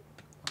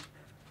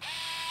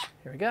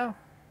 Here we go.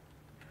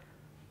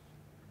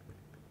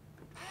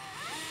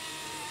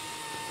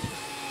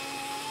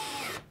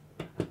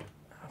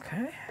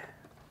 Okay.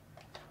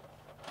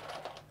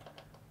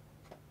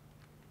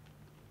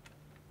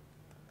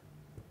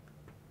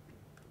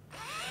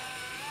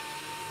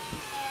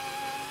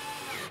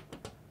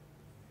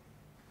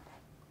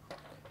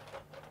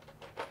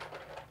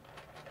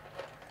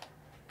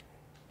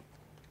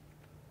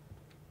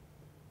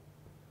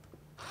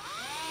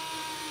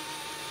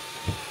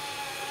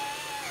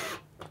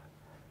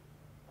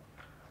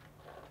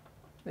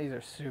 These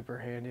are super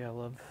handy. I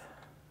love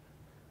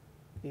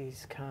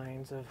these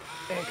kinds of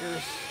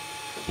anchors.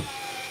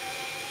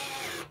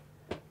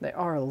 They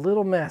are a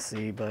little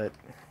messy, but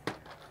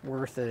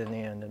worth it in the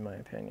end, in my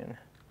opinion.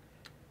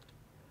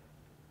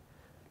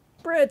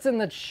 Britt's in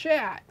the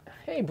chat.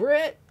 Hey,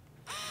 Britt.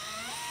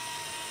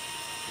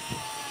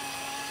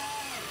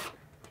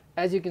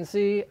 As you can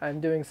see, I'm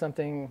doing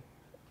something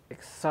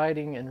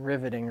exciting and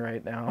riveting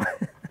right now.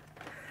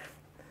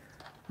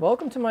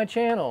 Welcome to my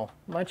channel.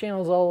 My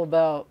channel is all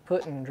about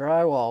putting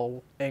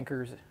drywall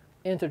anchors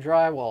into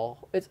drywall.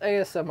 It's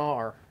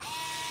ASMR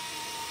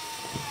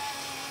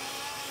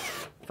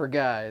for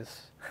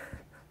guys.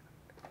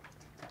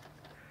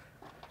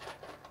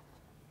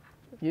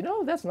 You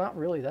know, that's not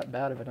really that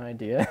bad of an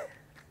idea.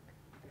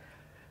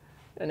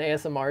 An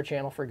ASMR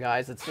channel for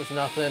guys. It's just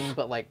nothing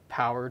but like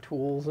power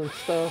tools and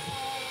stuff.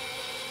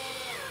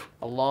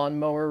 A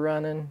lawnmower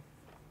running.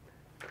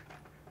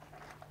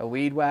 A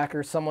weed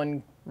whacker.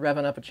 Someone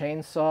revving up a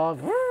chainsaw.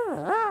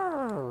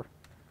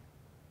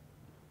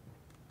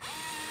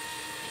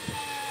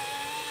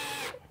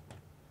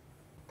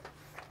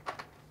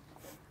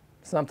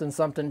 Something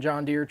something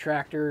John Deere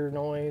tractor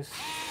noise.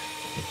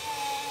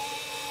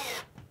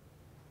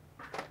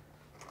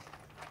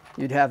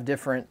 You'd have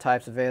different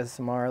types of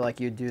ASMR, like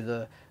you'd do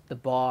the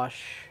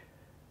Bosch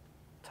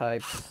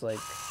types, like,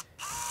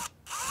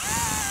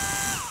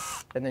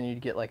 and then you'd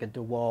get like a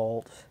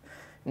DeWalt,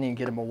 and then you'd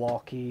get a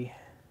Milwaukee.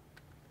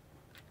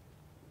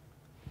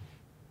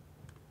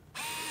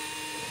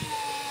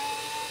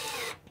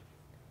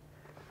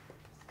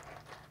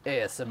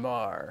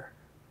 ASMR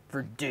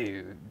for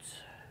dudes.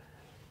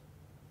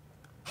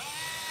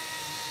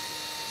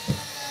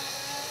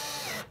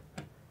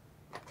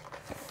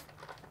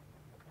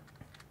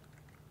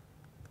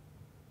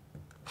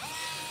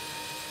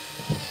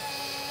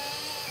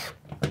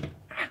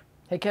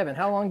 Hey Kevin,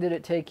 how long did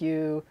it take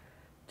you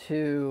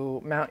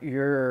to mount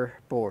your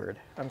board?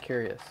 I'm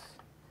curious.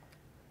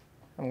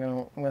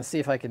 I'm gonna see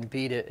if I can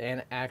beat it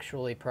and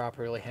actually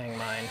properly hang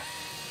mine.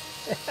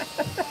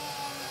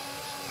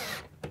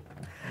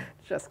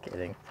 Just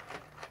kidding.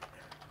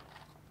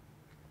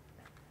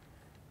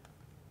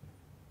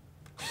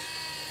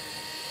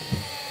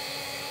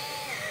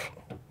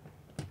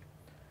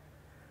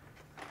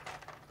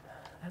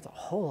 That's a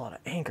whole lot of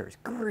anchors.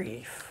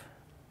 Grief.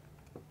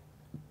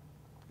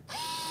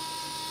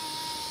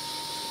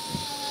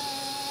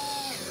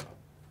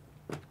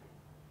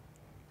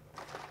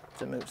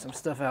 To move some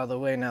stuff out of the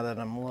way now that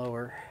I'm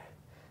lower.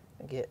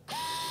 I get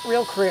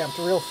real cramped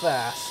real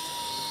fast.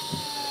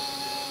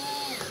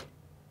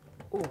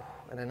 Ooh,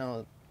 and I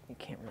know you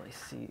can't really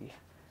see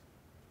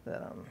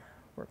that I'm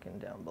working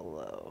down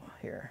below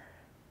here.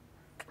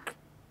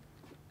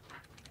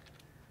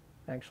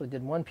 I actually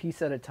did one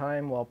piece at a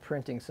time while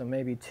printing, so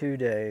maybe 2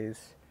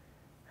 days.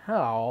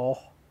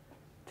 How?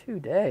 2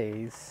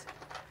 days?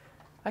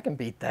 I can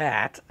beat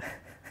that.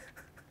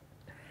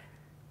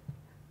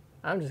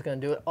 I'm just gonna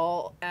do it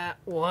all at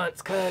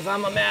once because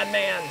I'm a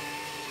madman.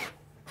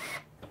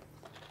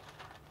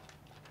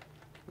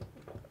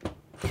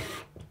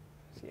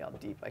 See how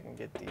deep I can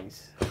get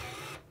these.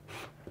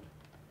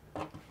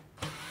 I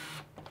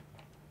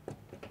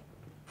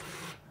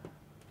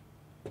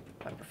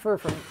prefer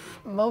for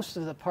most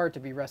of the part to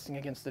be resting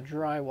against the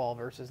drywall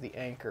versus the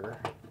anchor,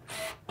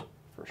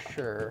 for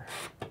sure.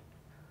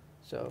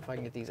 So if I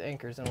can get these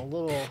anchors in a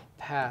little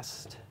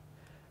past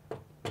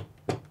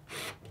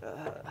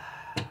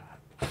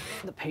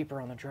the paper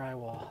on the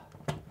drywall.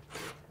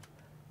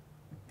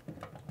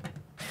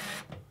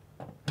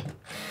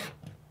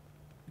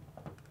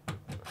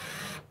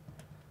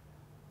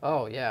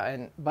 Oh yeah,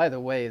 and by the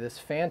way, this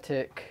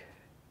Fantic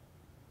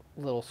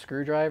little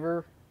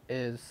screwdriver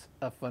is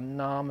a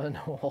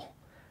phenomenal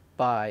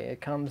buy.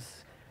 It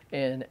comes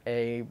in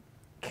a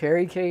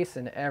carry case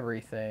and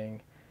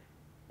everything,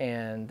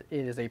 and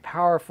it is a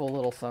powerful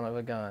little son of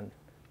a gun,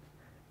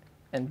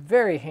 and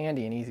very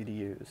handy and easy to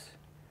use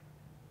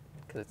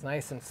because it's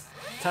nice and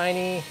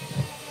tiny.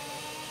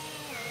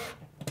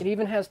 It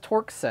even has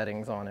torque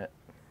settings on it.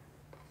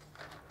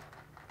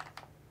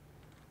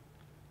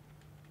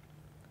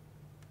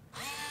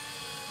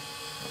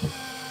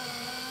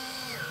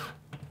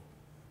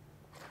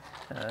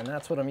 And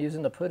that's what I'm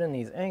using to put in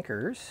these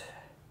anchors.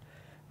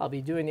 I'll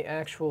be doing the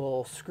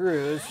actual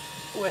screws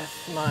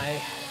with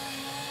my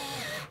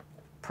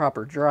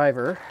proper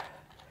driver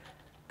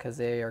because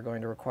they are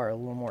going to require a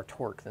little more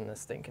torque than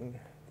this thing can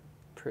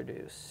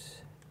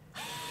produce.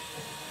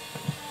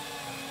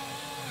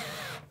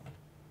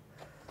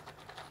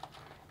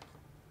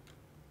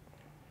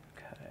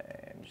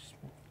 Okay, I'm just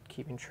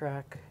keeping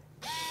track.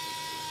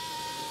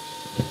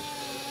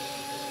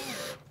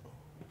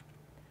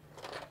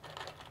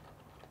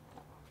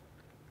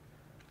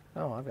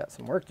 Oh, I've got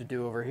some work to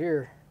do over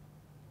here.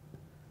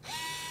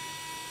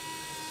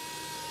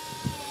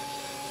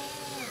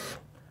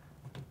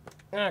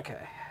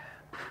 Okay.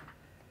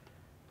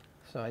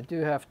 So I do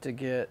have to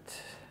get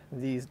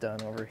these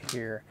done over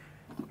here.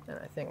 And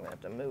I think I have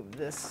to move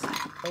this a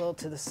little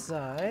to the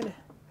side.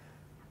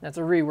 That's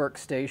a rework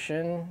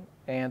station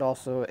and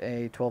also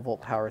a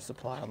 12-volt power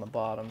supply on the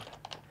bottom,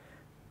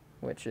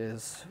 which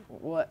is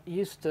what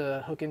used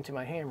to hook into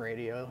my ham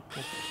radio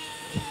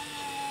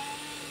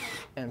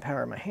and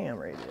power my ham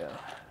radio,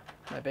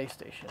 my base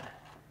station.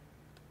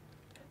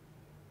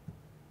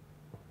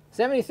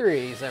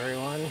 73s,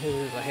 everyone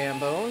who's a ham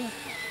bone.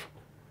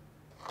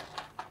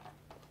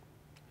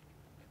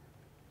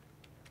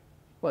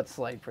 What's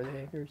slight for the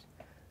anchors?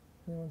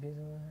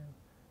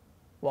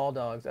 Wall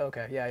dogs,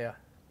 okay, yeah.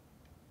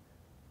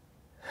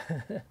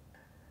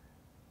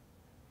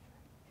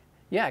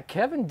 Yeah,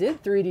 Kevin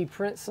did 3D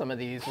print some of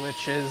these,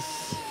 which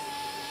is,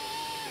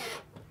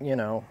 you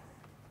know,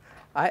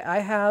 I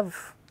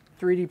have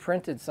 3D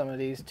printed some of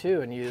these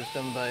too and used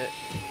them, but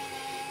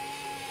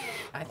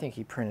I think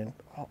he printed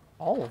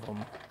all of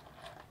them.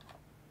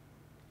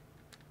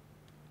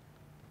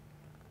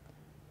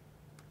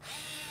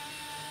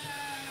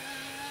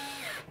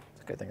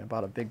 It's a good thing I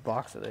bought a big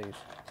box of these.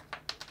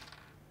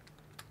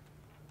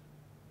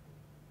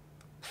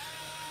 I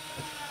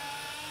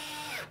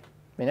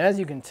mean, as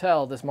you can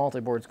tell, this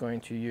multi-board is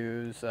going to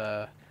use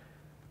a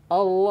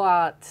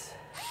lot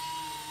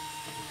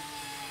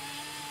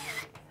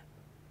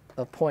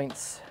of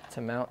points to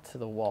mount to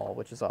the wall,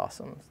 which is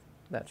awesome.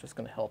 That's just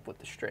going to help with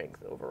the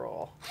strength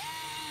overall.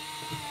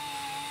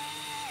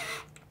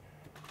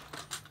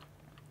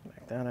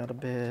 Back that out a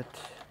bit.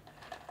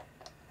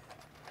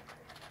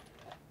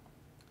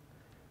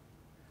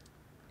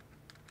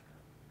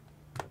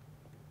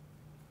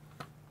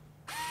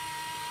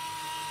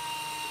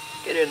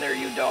 Get in there,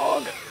 you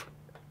dog.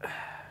 All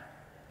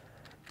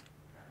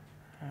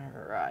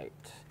right.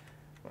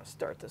 I'm going to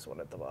start this one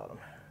at the bottom.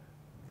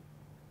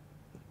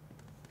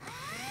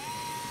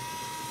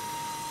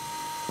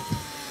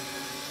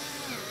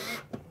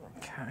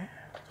 Okay.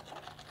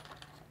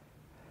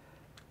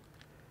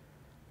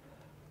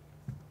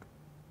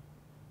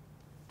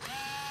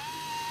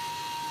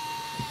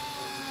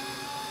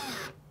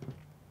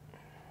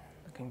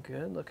 Looking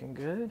good, looking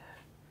good.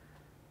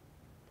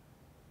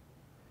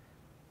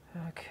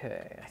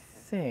 Okay, I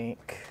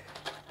think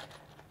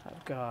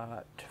I've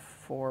got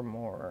 4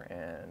 more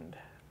and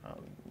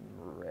I'm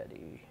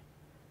ready.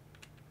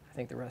 I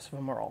think the rest of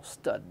them are all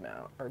stud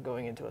mount, or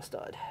going into a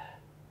stud.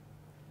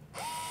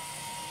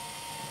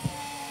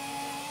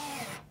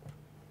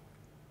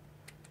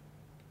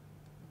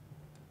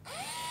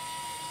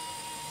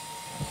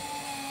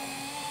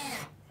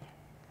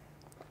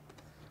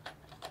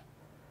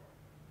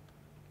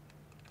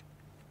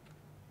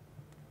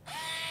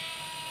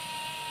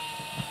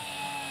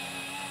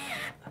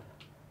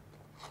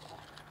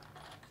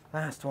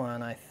 Last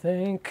one, I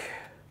think.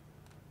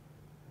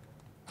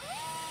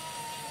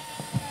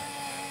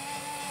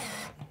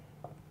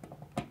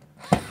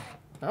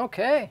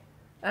 Okay,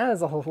 that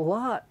is a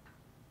lot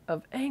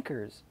of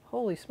anchors.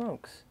 Holy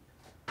smokes.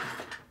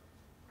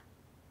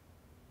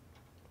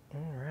 All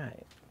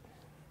right.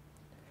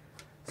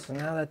 So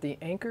now that the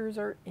anchors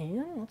are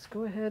in, let's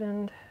go ahead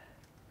and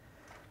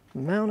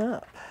mount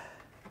up.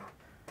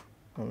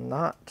 I'll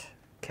not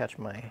catch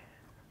my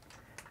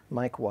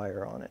mic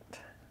wire on it.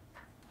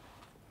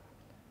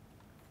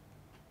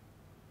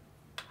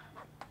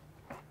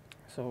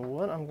 So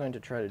what I'm going to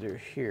try to do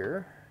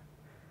here,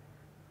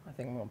 I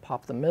think I'm going to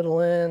pop the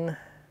middle in.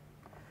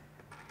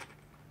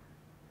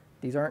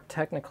 These aren't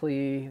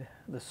technically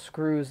the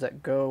screws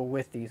that go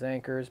with these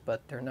anchors,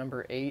 but they're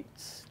number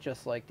 8s,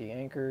 just like the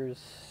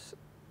anchors,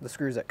 the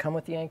screws that come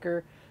with the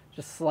anchor,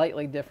 just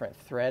slightly different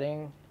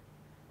threading.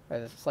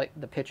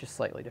 The pitch is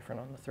slightly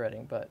different on the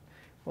threading, but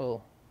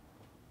we'll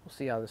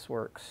see how this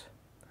works.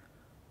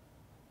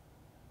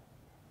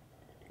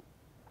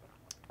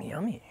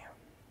 Yummy.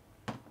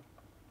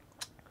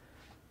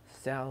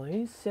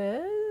 Sally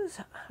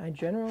says, I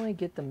generally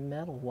get the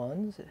metal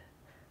ones.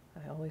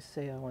 I always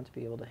say I want to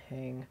be able to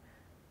hang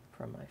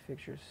from my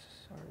fixtures.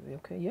 Are they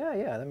okay?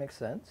 Yeah, that makes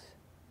sense.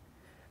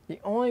 The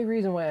only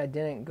reason why I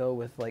didn't go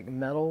with like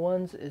metal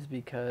ones is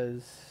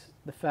because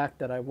the fact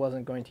that I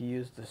wasn't going to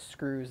use the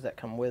screws that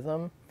come with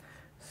them.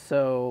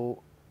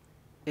 So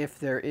if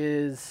there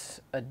is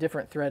a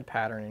different thread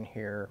pattern in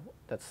here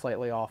that's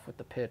slightly off with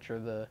the pitch or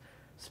the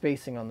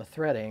spacing on the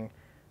threading,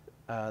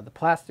 the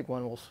plastic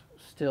one will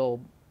still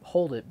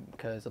hold it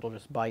because it'll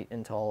just bite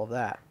into all of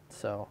that.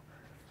 So,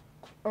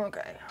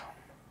 okay.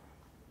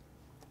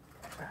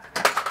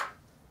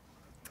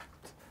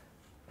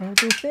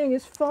 Everything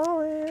is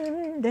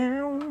falling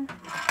down.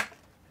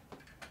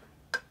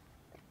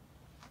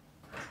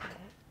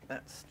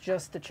 That's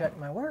just to check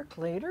my work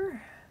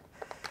later.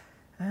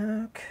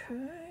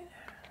 Okay.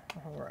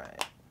 All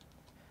right.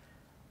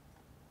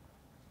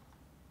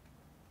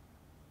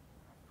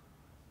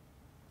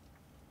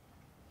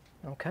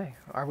 Okay,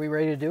 are we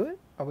ready to do it?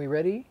 Are we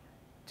ready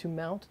to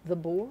mount the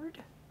board?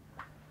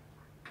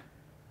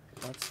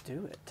 Let's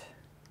do it.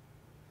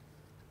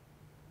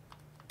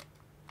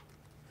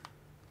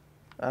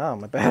 Oh,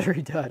 my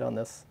battery died on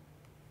this.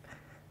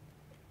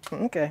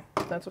 Okay,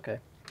 that's okay.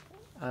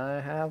 I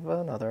have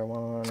another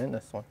one in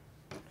this one.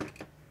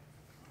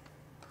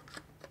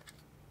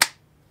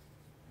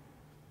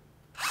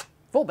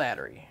 Full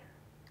battery.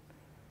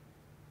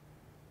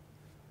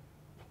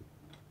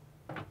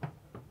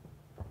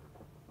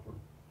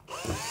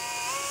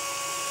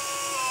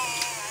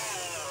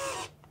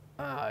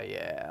 Oh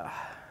yeah,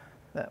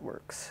 that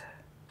works.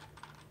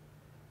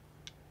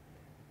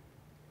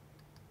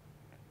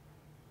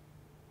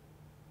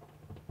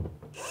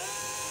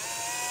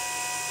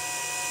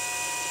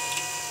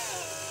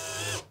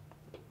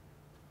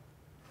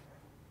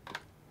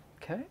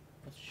 Okay,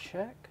 let's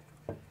check.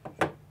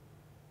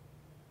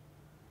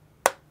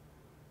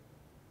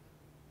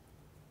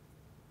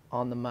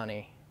 On the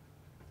money,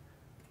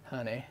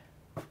 honey.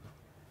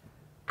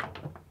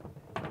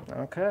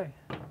 Okay.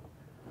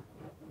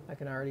 I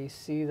can already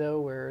see though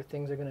where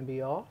things are going to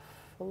be off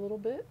a little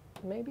bit,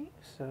 maybe.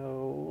 So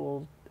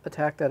we'll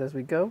attack that as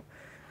we go.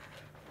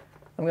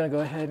 I'm going to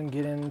go ahead and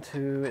get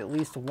into at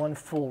least one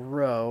full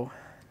row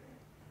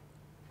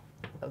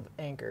of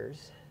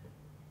anchors.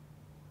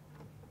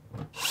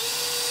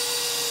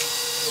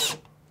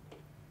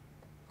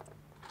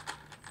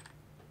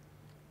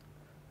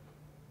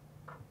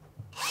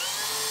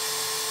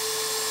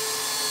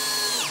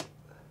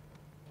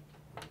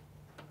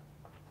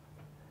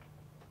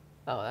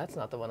 Oh, that's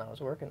not the one I was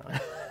working on.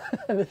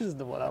 This is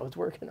the one I was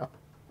working on.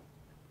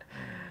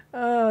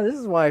 This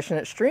is why I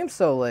shouldn't stream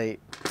so late.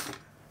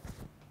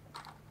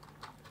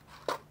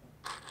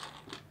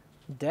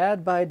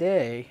 Dad by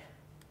day,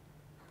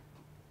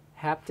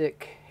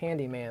 haptic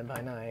handyman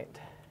by night.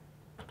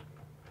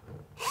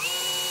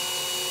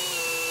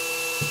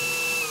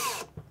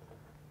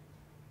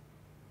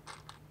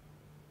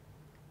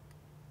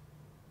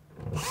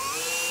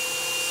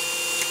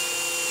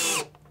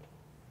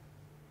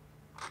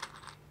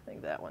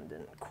 That one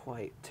didn't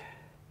quite,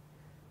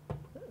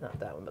 not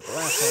that one, but the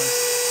last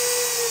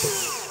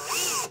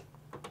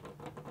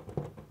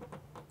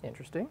one.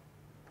 Interesting.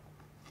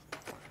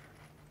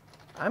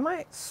 I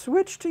might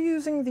switch to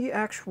using the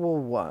actual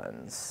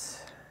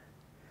ones,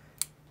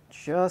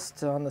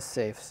 just on the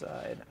safe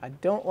side. I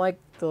don't like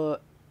the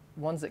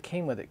ones that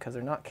came with it because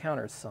they're not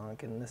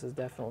countersunk, and this is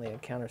definitely a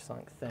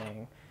countersunk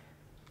thing.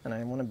 And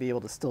I want to be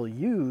able to still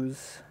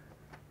use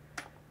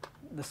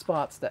the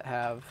spots that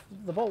have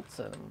the bolts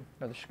in them,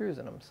 or the screws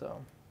in them,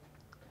 so.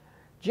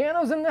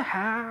 Jano's in the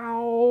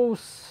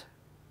house!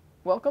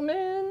 Welcome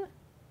in!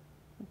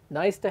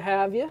 Nice to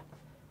have you.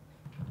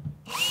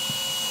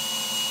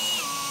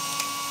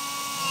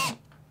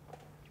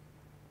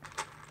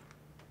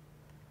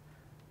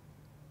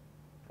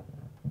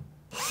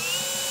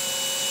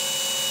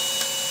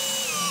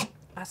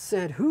 I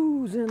said,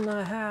 who's in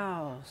the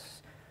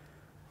house?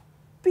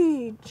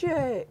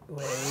 BJ,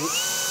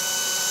 wait.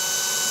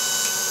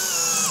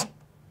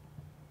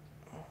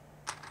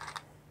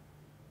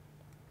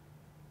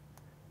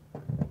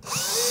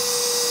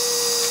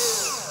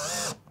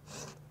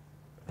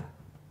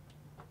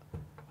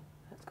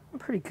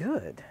 Pretty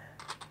good.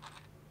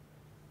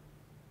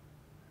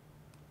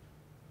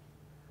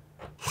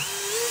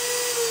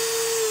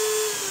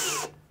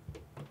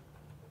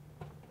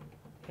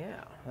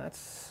 Yeah,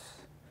 that's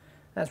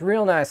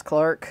real nice,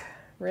 Clark.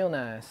 Real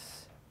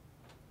nice.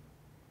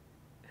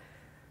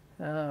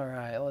 All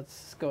right,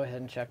 let's go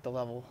ahead and check the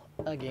level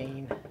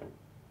again.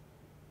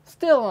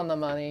 Still on the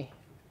money.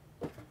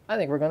 I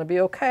think we're going to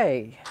be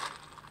okay.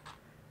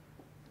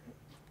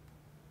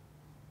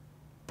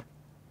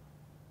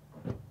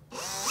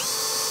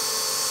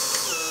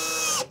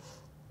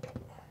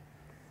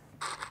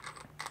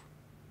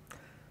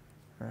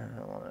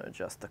 I want to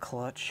adjust the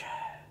clutch.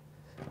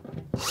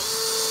 There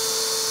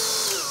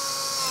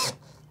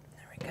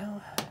we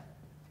go.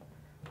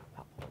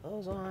 Pop all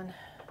those on.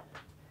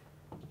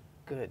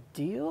 Good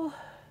deal.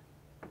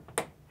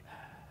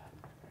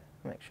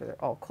 Make sure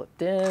they're all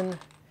clipped in.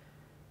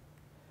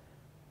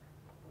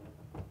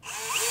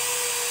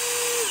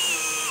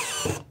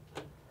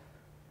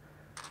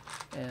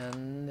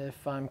 And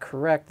if I'm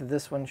correct,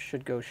 this one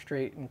should go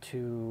straight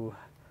into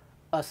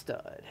a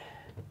stud.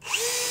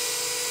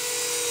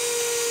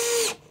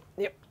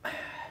 Yep.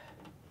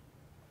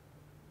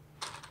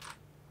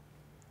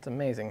 It's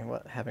amazing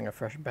what having a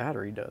fresh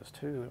battery does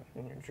too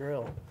in your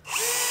drill.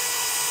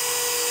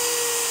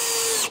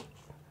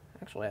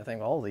 Actually, I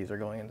think all of these are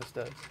going into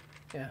studs.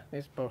 Yeah,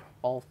 these both,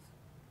 all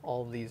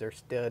of these are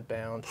stud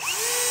bound.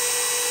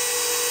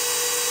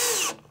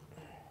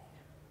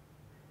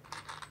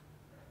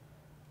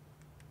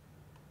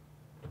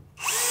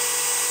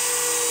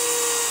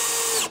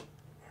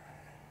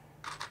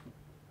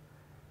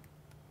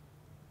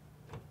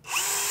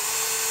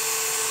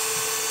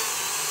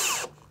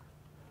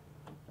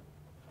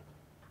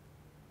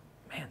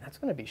 That's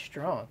going to be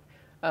strong.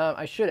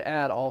 I should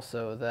add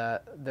also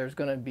that there's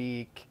going to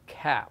be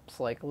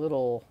caps, like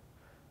little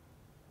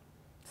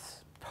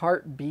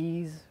part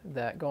B's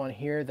that go on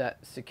here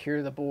that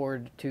secure the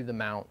board to the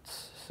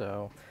mounts.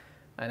 So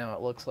I know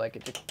it looks like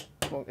it's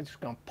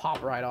just going to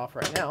pop right off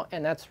right now,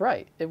 and that's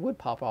right. It would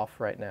pop off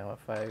right now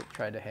if I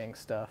tried to hang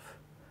stuff.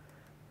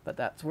 But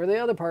that's where the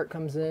other part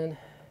comes in.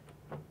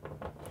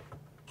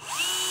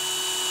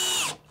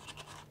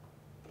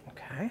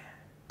 Okay.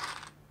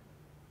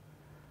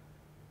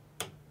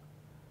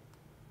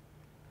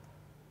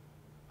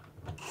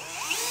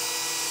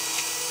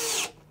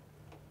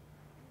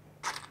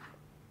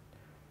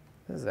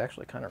 This is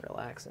actually kind of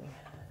relaxing.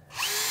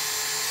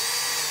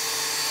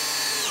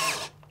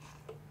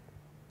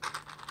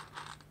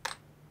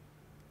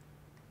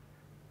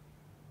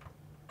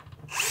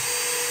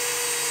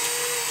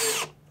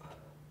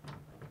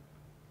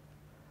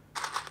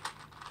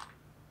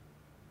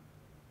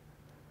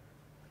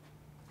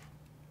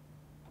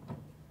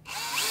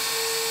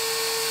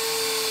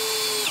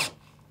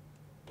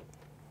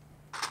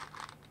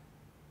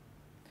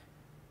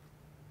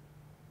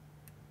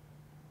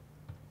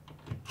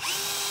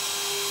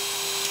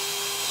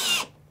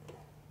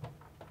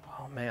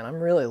 Man,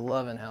 I'm really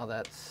loving how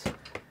that's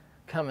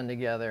coming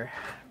together.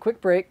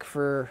 Quick break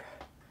for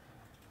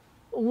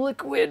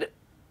liquid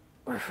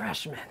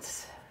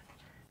refreshments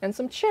and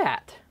some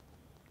chat.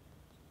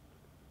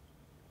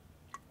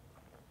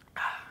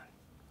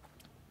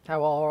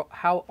 How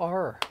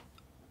are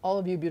all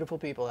of you beautiful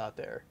people out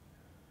there?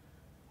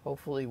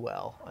 Hopefully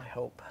well, I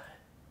hope.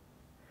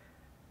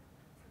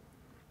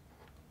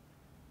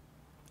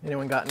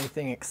 Anyone got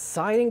anything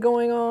exciting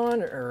going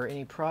on or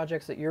any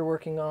projects that you're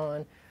working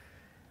on?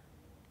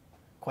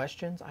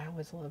 Questions? I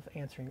always love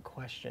answering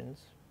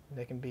questions.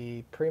 They can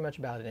be pretty much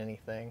about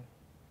anything,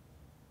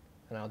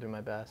 and I'll do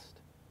my best.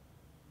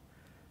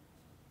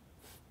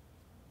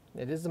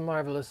 It is a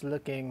marvelous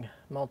looking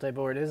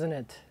multi-board, isn't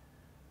it?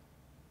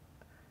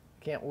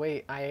 Can't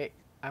wait. I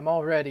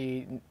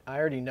already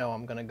know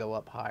I'm gonna go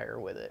up higher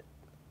with it.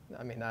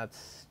 I mean,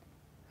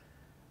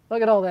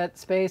 look at all that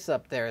space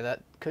up there.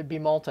 That could be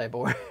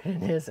multi-board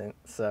and isn't.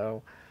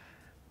 So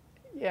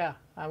yeah,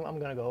 I'm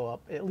gonna go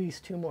up at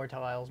least 2 more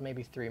tiles,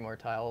 maybe 3 more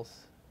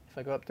tiles. If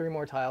I go up 3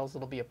 more tiles,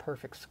 it'll be a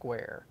perfect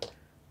square.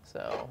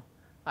 So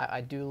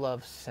I do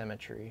love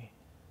symmetry.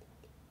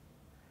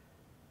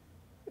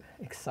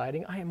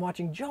 Exciting. I am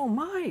watching Joe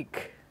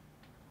Mike.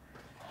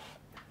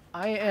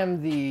 I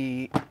am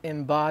the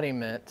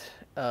embodiment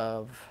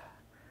of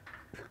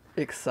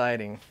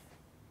exciting.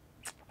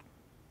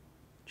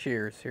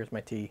 Cheers. Here's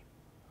my tea.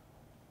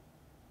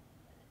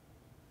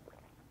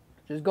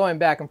 Just going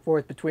back and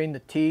forth between the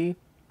tea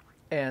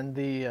and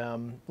the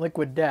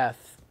liquid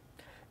death,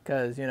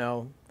 because, you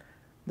know,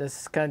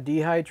 this kind of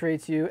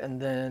dehydrates you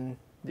and then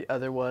the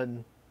other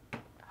one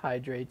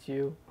hydrates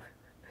you.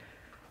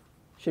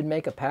 Should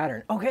make a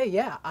pattern. Okay,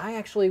 yeah, I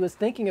actually was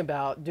thinking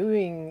about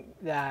doing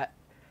that.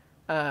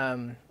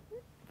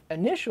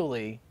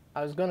 Initially,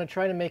 I was going to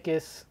try to make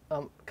this,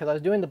 because I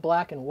was doing the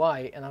black and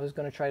white, and I was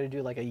going to try to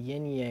do like a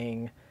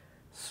yin-yang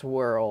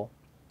swirl.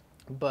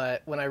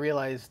 But when I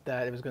realized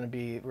that it was going to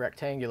be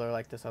rectangular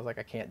like this, I was like,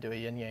 I can't do a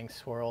yin-yang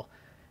swirl.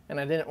 And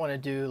I didn't want to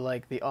do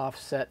like the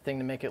offset thing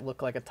to make it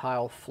look like a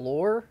tile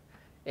floor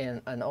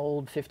in an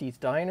old 50s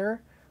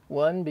diner.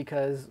 1,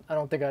 because I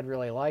don't think I'd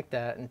really like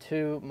that. And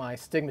 2, my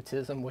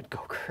stigmatism would go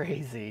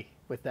crazy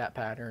with that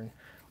pattern,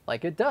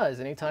 like it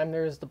does anytime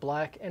there's the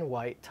black and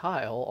white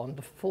tile on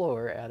the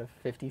floor at a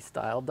 50s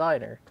style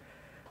diner.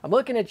 I'm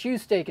looking at you,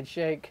 Steak and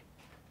Shake.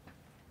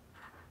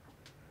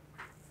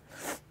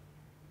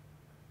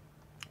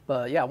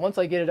 But yeah, once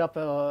I get it up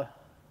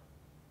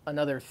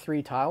another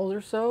 3 tiles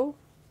or so,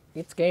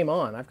 it's game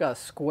on. I've got a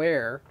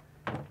square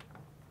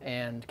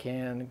and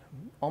can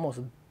almost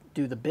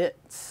do the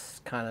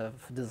bits kind of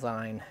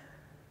design.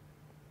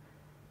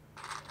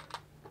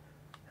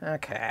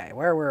 Okay,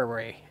 where were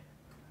we?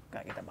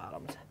 Gotta get the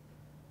bottoms.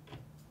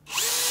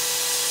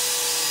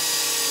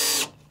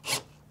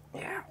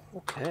 Yeah,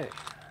 okay.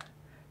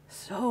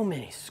 So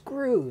many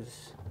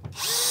screws.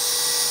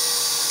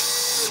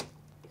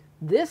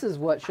 This is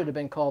what should have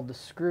been called the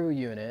screw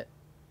unit,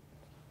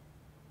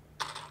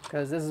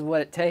 because this is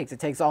what it takes. It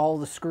takes all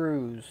the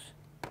screws.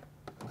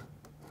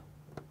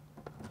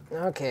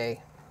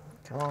 Okay,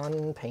 come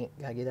on, paint.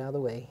 Gotta get out of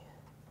the way.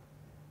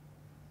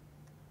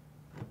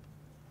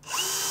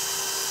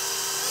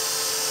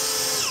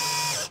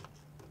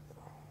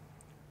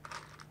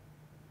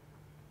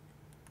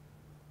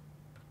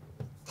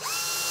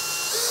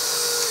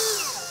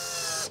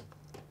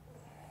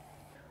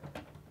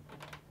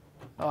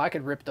 Oh, I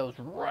could rip those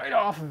right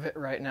off of it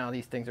right now.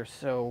 These things are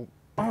so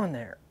on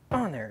there,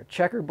 on there.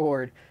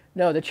 Checkerboard.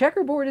 No, the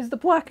checkerboard is the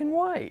black and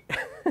white.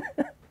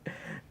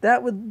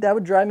 That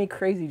would drive me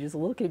crazy just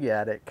looking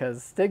at it,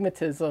 because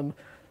stigmatism,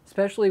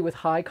 especially with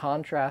high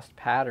contrast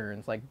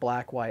patterns like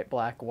black,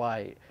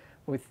 white,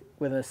 with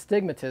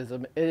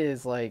astigmatism, it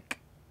is like,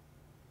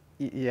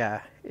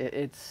 yeah,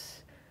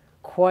 it's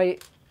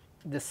quite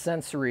the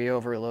sensory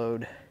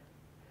overload.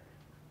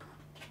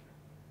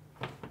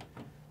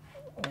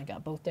 I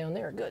got both down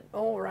there. Good.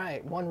 All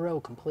right, one row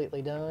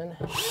completely done.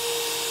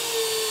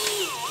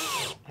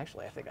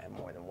 Actually, I think I have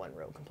more than one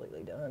row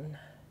completely done.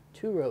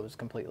 2 rows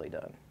completely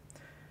done.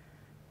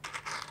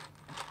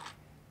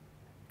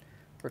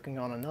 Working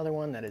on another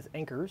one that is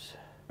anchors.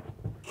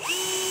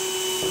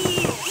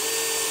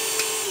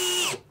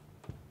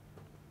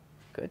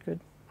 Good, good.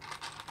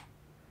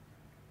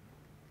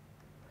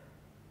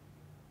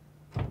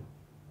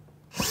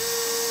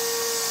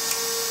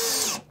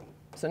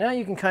 So now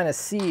you can kind of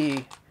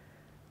see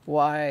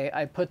why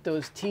I put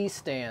those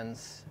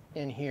T-stands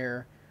in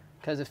here,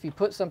 because if you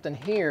put something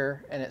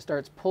here and it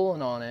starts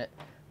pulling on it,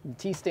 the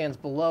T-stands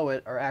below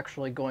it are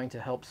actually going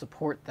to help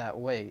support that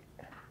weight.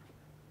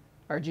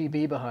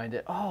 RGB behind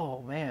it.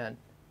 Oh man,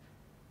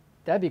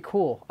 that'd be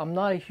cool. I'm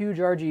not a huge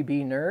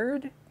RGB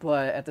nerd,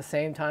 but at the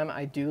same time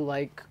I do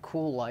like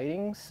cool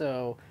lighting,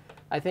 so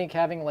I think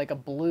having like a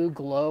blue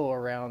glow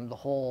around the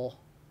whole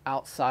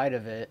outside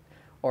of it,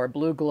 or a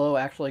blue glow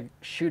actually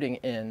shooting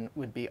in,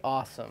 would be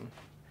awesome.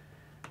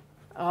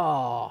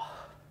 Oh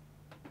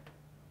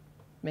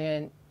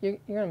man, you're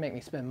gonna make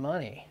me spend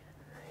money.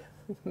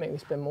 Make me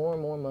spend more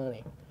and more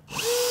money.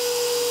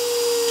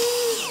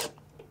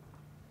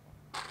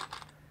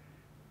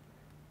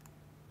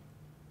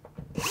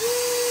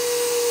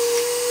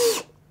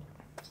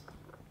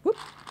 Whoop.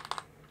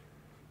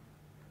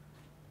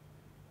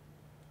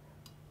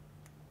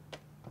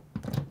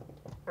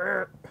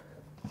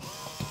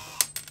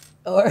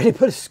 Oh, I already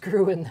put a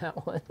screw in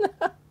that one.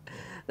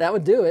 That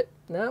would do it.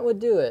 That would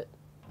do it.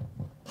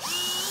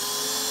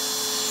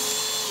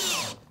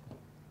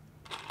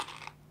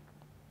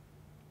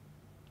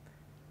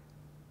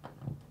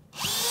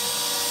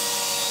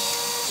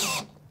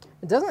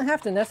 It doesn't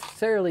have to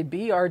necessarily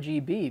be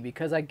RGB,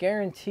 because I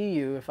guarantee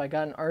you if I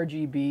got an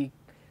RGB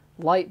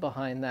light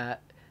behind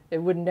that, it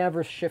would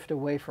never shift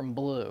away from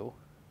blue.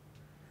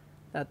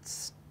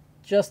 That's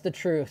just the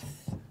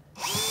truth.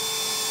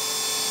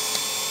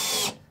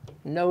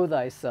 Know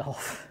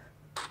thyself.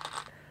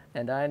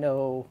 And I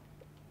know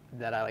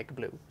that I like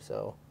blue,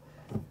 so.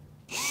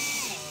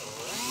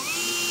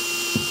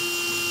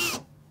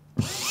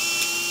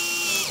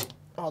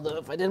 Although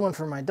if I did one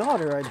for my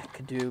daughter, I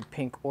could do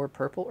pink or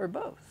purple or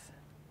both.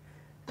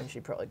 And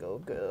she'd probably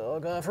go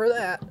for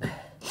that.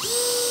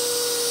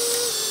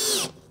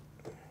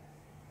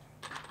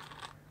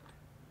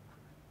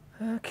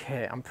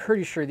 Okay, I'm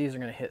pretty sure these are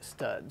going to hit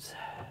studs.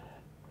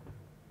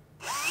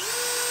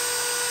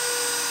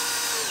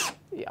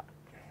 Yeah.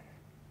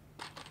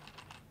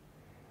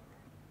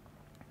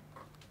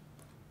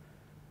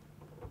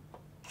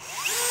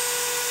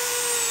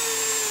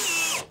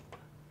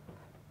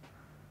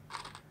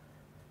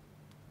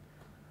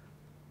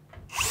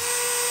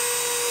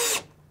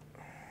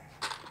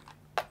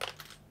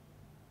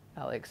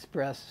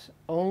 AliExpress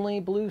only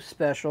blue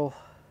special.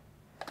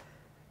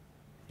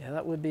 Yeah,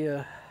 that would be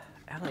a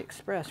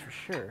AliExpress for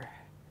sure.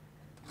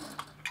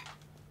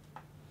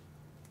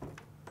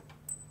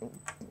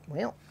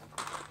 Well,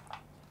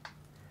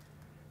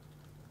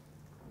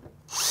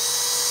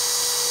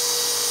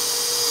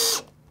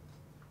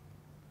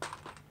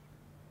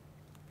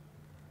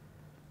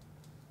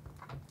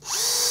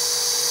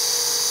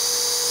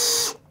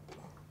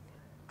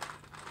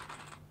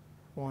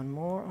 one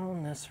more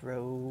on this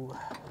row.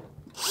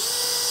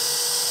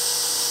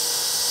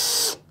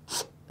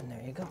 And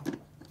there you go.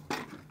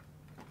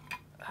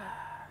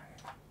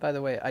 By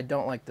the way, I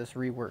don't like this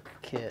rework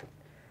kit.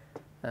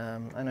 I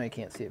know you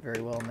can't see it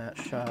very well in that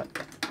shot,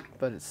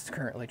 but it's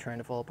currently trying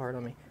to fall apart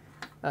on me.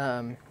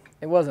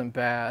 It wasn't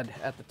bad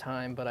at the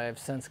time, but I have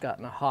since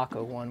gotten a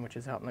Hako one, which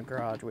is out in the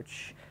garage,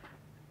 which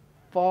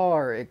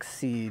far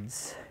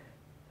exceeds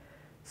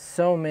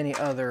so many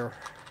other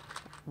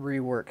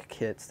rework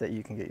kits that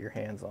you can get your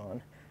hands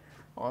on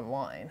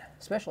online,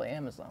 especially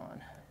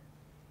Amazon.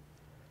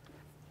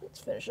 Let's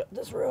finish up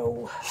this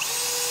row.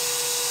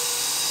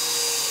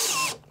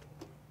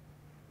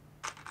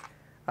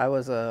 I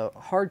was a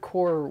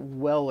hardcore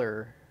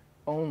Weller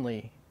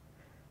only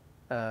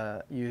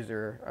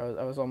user.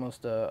 I was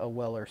almost a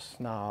Weller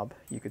snob,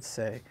 you could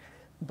say.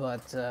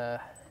 But it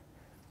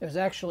was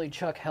actually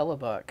Chuck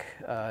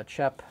Hellebuck,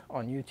 Chep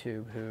on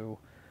YouTube, who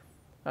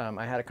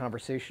I had a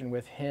conversation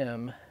with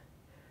him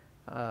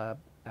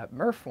at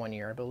Murph one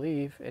year, I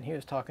believe, and he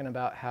was talking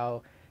about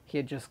how he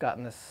had just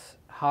gotten this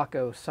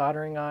Hako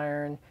soldering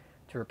iron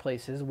to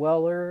replace his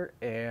Weller,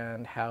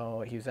 and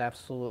how he was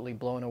absolutely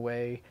blown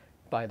away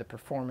by the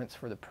performance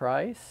for the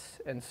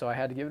price. And so I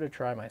had to give it a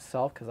try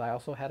myself, because I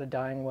also had a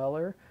dying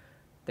Weller.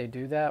 They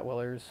do that.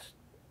 Wellers,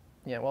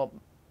 yeah, well,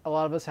 a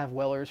lot of us have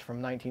Wellers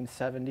from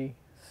 1970,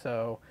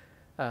 so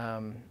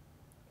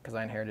because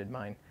I inherited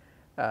mine.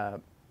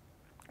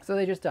 So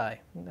they just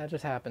die. That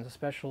just happens,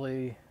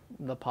 especially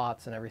the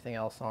pots and everything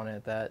else on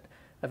it that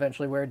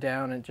eventually wear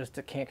down and just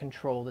can't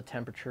control the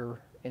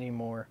temperature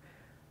anymore.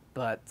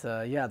 But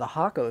yeah, the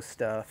Hako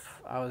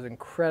stuff, I was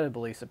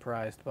incredibly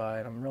surprised by,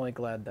 and I'm really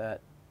glad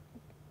that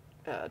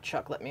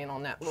Chuck let me in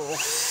on that little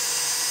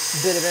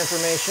bit of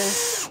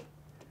information.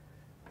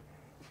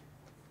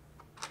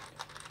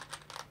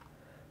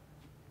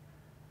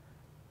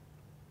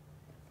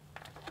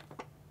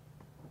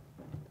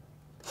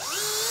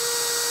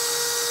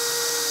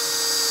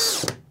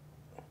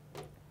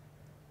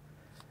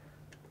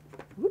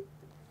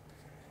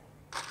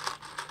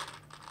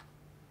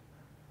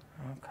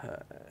 Okay.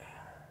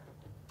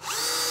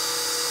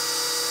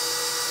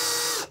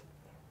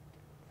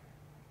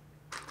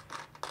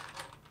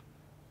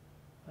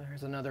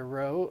 There's another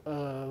row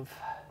of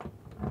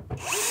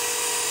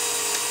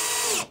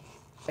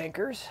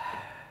anchors.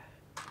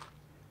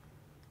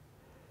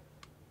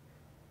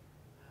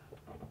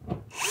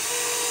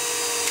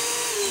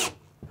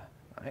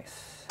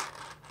 Nice.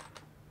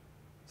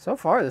 So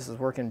far this is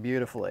working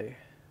beautifully.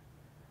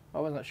 I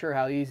wasn't sure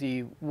how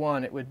easy,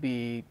 one, it would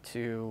be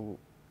to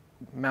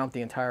mount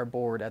the entire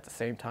board at the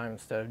same time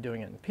instead of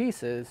doing it in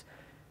pieces,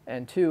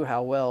 and two,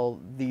 how well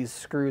these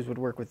screws would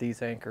work with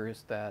these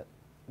anchors that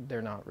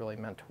they're not really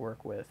meant to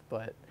work with.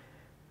 But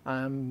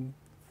I'm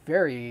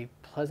very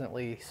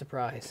pleasantly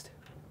surprised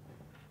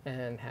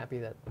and happy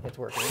that it's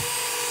working,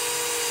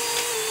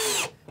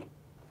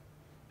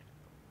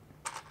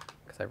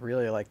 because I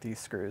really like these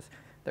screws.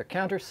 They're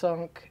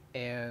countersunk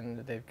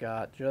and they've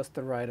got just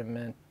the right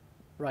amount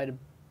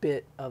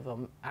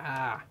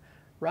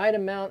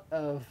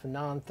of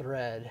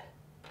non-thread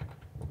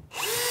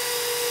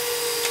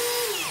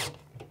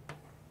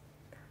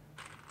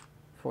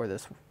for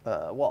this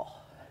wall.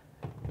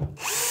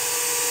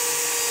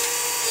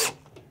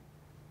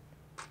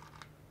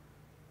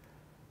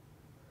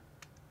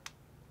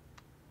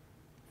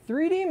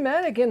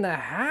 3D-Matic in the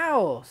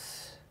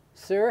house.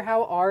 Sir,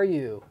 how are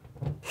you?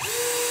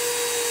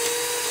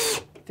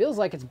 Feels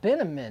like it's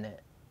been a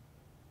minute.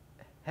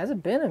 Has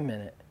it been a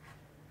minute?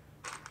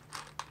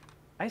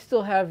 I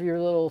still have your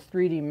little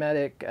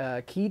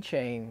 3D-Matic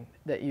keychain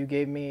that you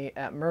gave me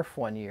at Murph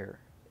one year.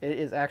 It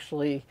is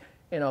actually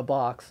in a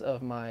box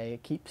of my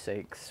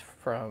keepsakes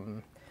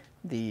from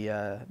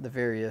the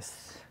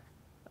various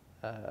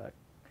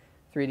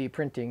 3D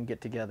printing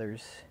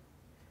get-togethers.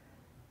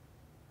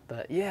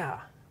 But yeah,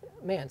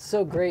 man,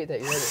 so great that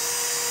you're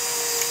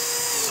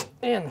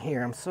in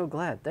here. I'm so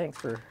glad. Thanks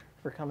for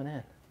coming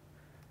in.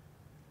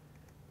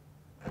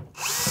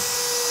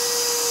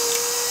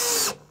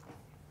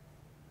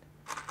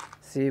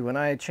 See, when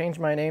I changed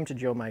my name to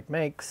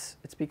JoeMikeMakes,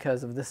 it's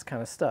because of this kind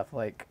of stuff.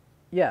 Like,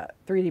 yeah,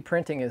 3D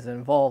printing is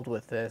involved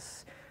with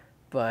this,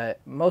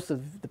 but most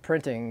of the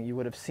printing you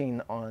would have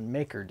seen on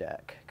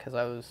MakerDeck, because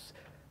I was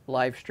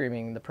live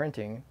streaming the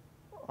printing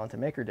onto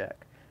MakerDeck.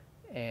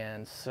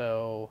 And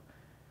so,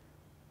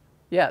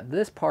 yeah,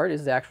 this part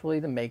is actually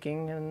the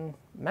making and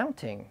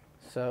mounting.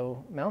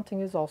 So mounting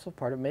is also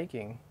part of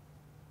making.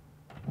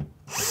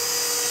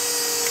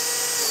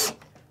 It's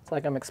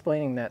like I'm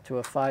explaining that to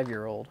a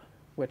 5-year-old,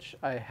 which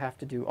I have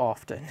to do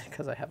often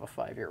because I have a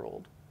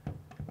 5-year-old.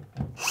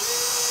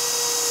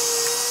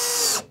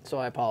 So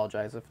I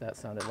apologize if that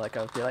sounded like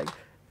I would be like,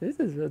 this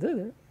is what did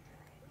it.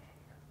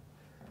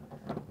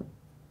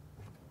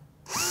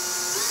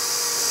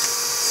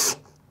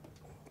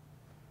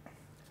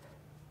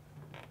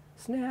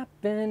 Snap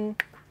in,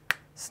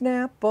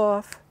 snap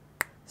off,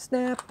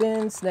 snap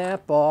in,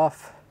 snap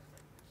off.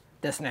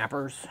 The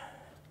snappers.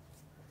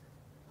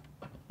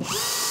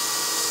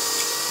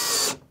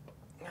 Oh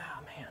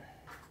man.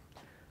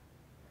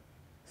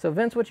 So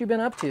Vince, what you been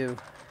up to?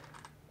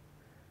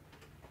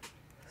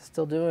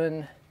 Still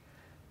doing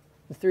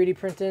the 3D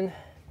printing?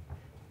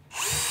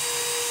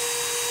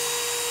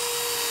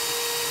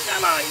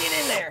 Come on,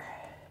 get in there.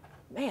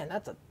 Man,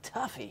 that's a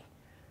toughie.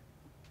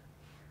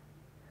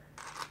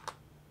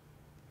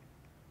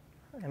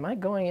 Am I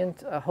going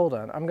into, hold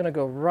on, I'm gonna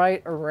go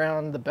right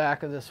around the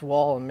back of this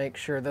wall and make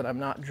sure that I'm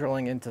not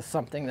drilling into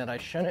something that I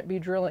shouldn't be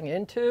drilling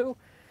into,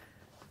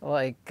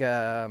 like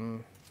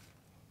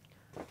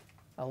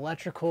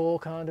electrical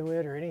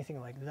conduit or anything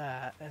like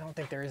that. I don't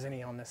think there is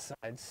any on this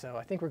side, so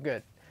I think we're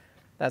good.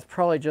 That's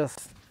probably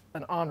just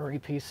an ornery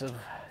piece of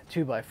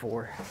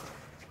 2x4.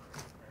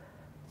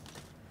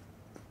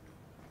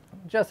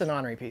 Just an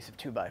ornery piece of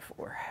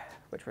 2x4,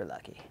 which we're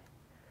lucky.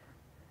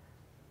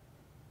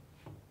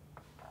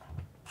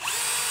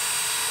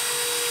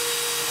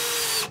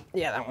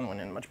 Yeah, that one went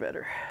in much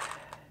better.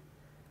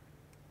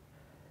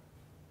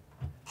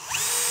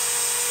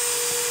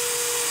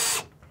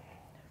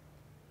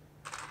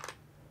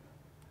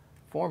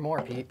 Four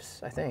more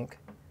peeps, I think.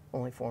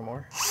 Only 4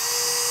 more.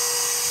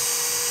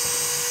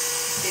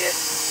 Get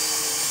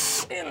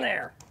in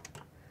there.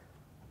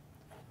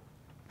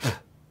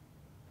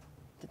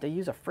 Did they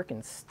use a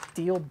frickin'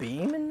 steel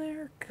beam in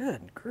there?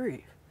 Good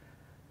grief.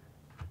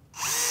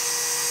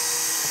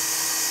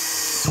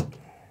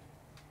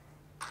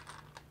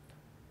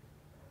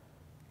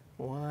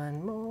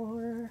 One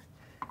more.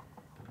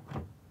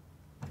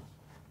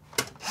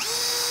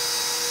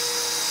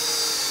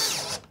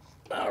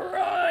 All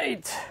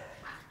right.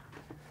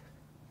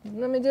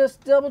 Let me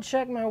just double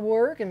check my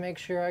work and make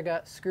sure I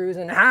got screws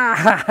in. Ha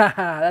ha ha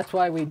ha! That's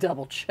why we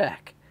double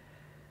check.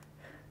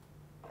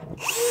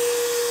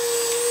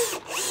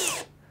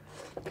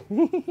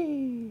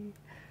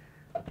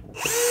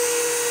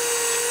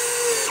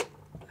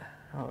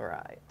 All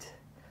right.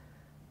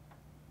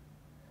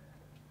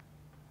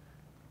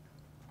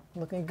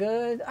 Looking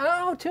good.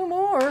 Oh, two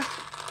more.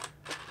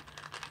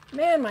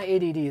 Man, my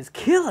ADD is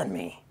killing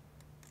me.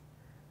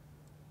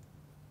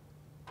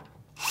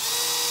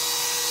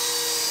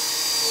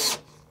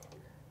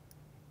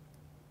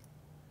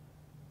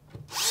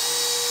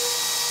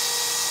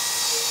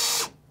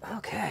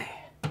 Okay.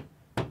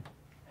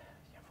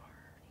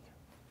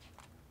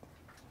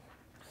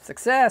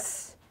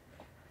 Success.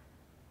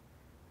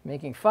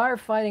 Making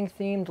firefighting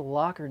themed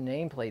locker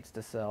nameplates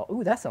to sell.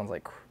 Ooh, that sounds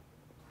like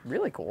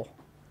really cool.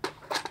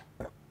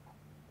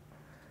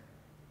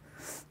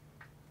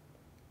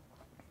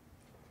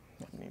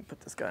 Let me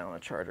put this guy on a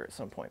charger at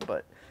some point,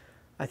 but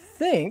I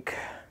think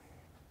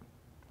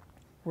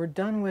we're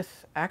done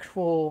with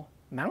actual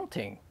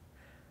mounting.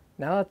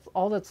 Now that's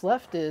all that's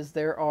left is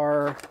there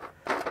are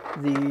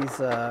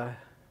these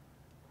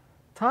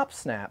top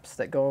snaps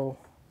that go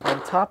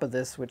on top of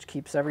this, which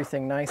keeps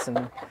everything nice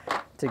and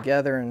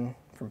together and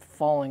from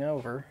falling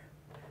over.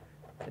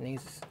 And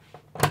these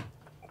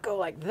go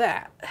like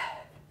that.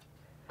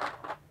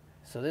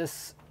 So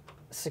this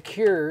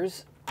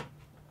secures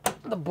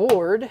the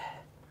board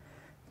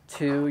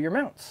to your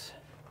mounts.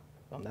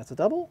 That's a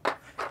double.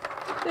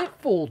 It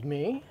fooled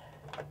me.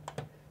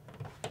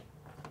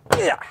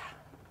 Yeah.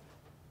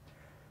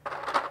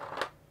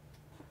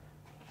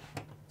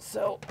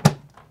 So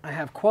I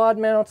have quad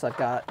mounts, I've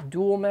got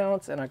dual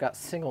mounts, and I've got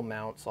single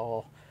mounts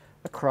all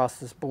across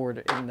this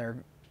board in their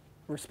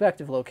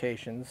respective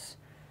locations.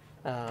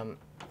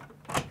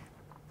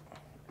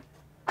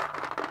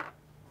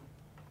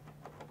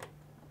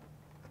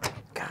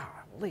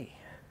 Golly.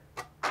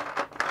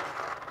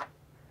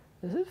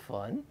 This is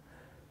fun.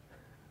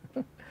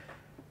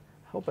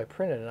 Hope I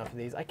printed enough of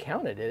these. I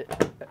counted it.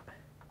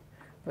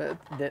 But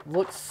it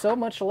looks so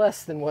much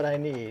less than what I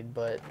need,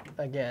 but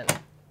again,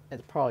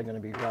 it's probably going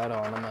to be right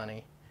on the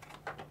money.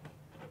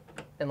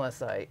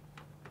 Unless I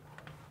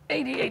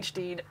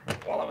ADHD'd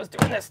while I was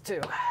doing this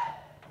too.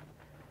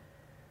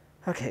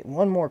 Okay,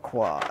 one more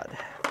quad.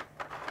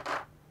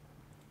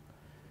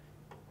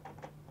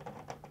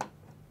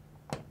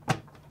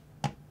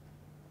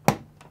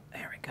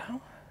 There we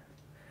go.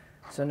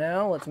 So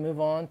now let's move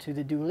on to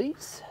the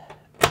dualies.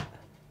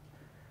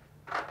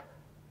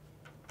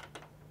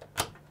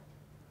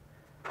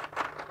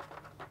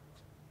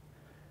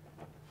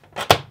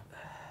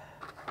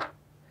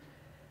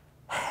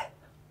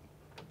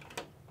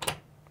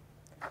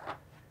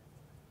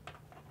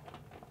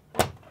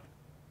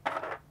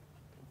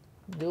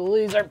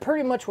 Dualies are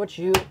pretty much what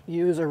you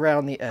use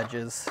around the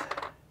edges.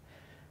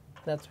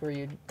 That's where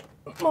you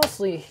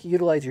mostly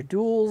utilize your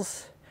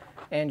duals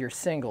and your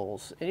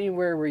singles.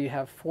 Anywhere where you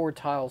have 4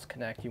 tiles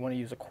connect, you want to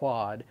use a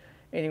quad.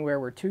 Anywhere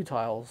where 2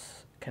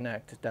 tiles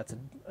connect, that's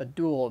a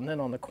dual. And then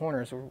on the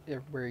corners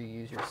where you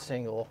use your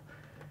single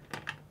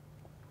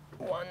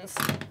ones.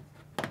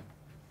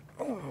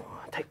 Ooh,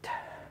 tight.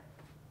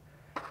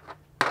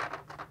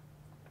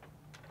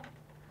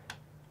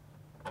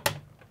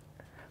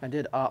 I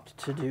did opt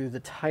to do the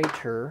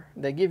tighter.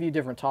 They give you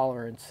different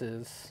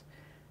tolerances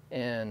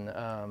in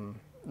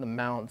the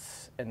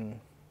mounts and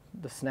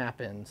the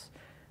snap-ins,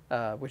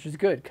 which is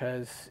good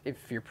because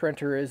if your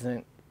printer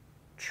isn't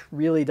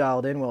really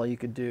dialed in well, you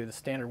could do the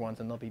standard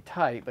ones and they'll be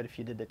tight, but if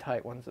you did the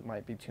tight ones, it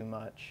might be too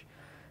much.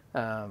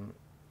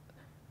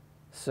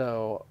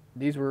 So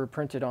these were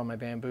printed on my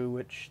bamboo,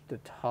 which the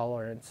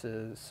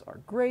tolerances are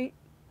great.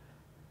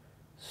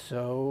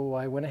 So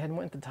I went ahead and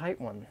went with the tight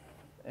one.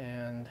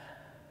 And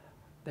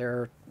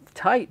they're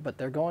tight, but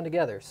they're going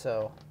together,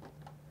 so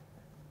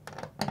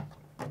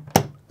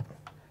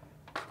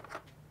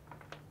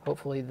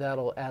hopefully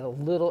that'll add a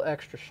little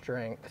extra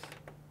strength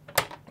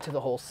to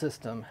the whole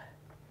system.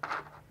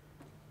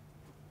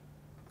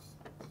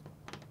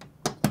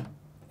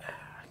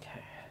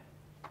 Okay.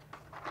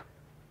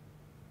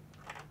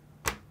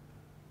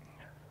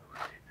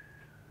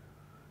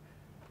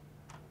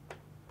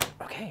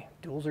 Okay,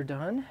 duals are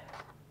done.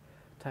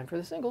 Time for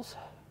the singles.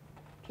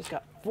 Just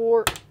got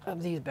 4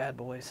 of these bad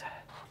boys.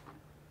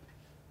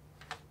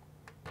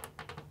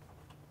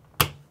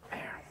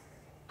 There.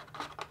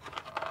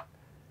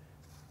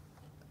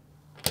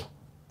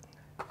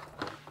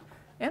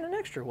 And an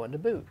extra one to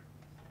boot.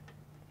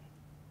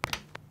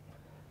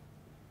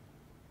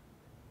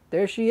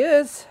 There she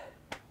is.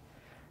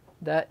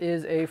 That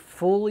is a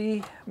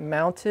fully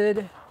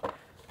mounted,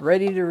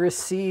 ready to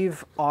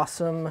receive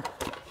awesome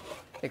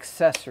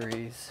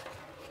accessories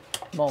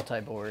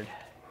multi-board.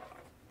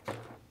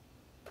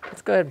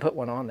 Let's go ahead and put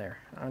one on there.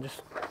 I'm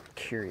just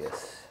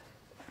curious.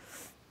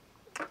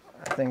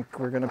 I think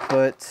we're going to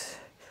put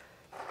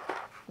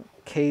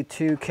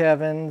K2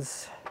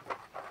 Kevin's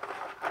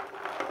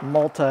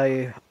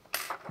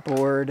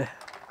multi-board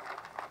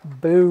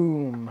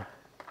boom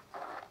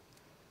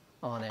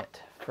on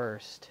it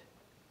first.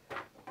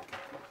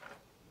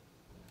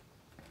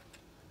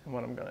 And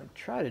what I'm going to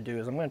try to do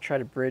is I'm going to try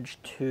to bridge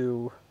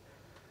to,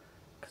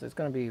 because it's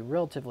going to be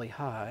relatively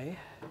high.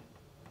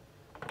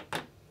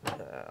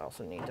 I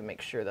also need to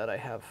make sure that I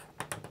have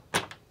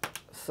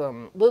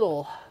some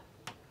little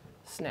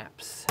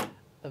snaps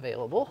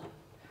available,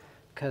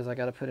 because I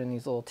got to put in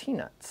these little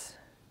T-nuts,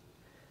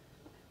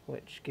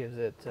 which gives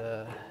it,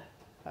 oh,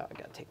 I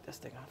got to take this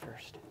thing off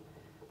first,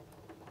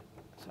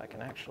 so I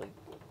can actually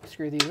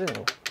screw these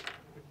in.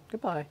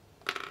 Goodbye.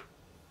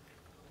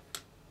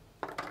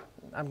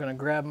 I'm going to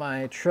grab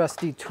my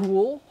trusty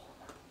tool,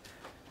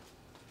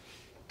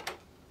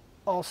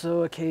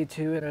 also a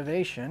K2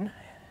 Innovation,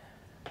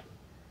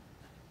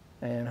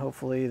 and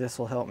hopefully this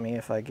will help me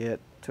if I get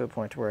to a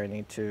point where I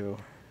need to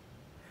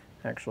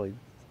actually,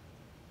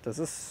 does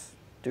this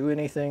do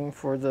anything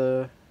for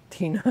the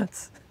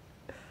T-nuts?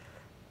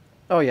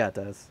 Oh yeah, it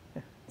does.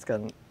 It's got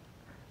an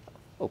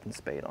open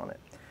spade on it.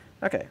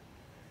 Okay.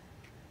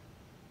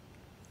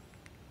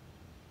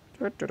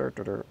 Not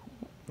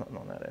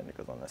on that end, it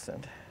goes on this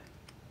end.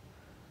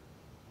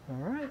 All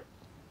right,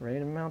 ready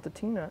to mount the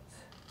T-nuts.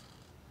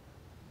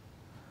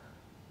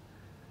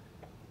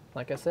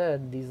 Like I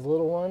said, these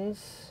little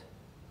ones,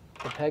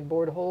 the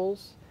pegboard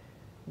holes,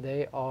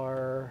 they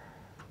are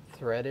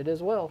threaded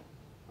as well.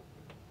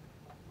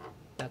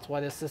 That's why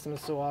this system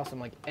is so awesome.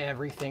 Like,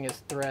 everything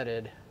is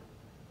threaded.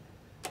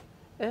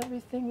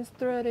 Everything is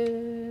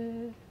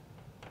threaded.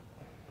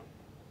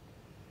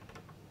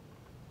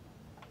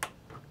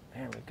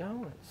 There we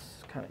go.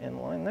 It's kind of in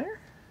line there.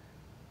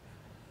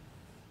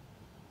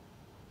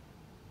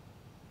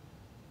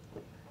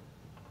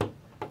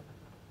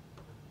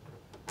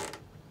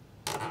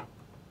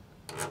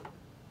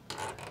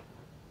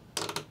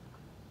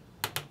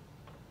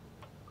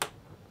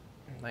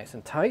 Nice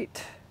and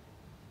tight.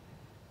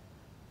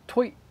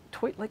 Toit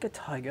like a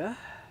tiger.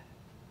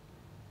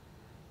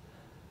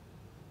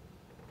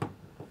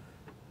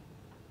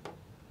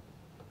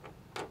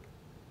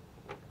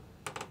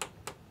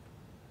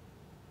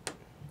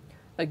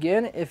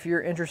 Again, if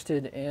you're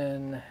interested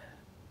in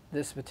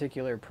this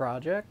particular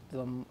project,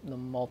 the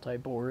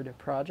multi-board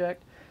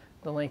project,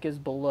 the link is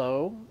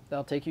below.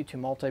 That'll take you to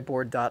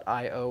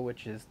multiboard.io,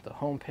 which is the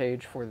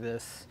homepage for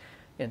this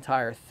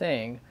entire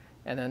thing.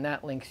 And then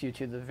that links you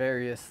to the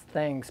various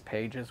things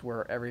pages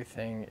where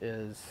everything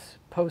is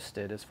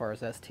posted as far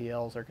as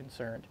STLs are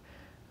concerned.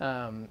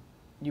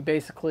 You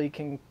basically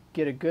can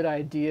get a good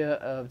idea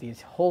of the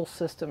whole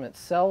system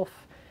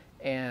itself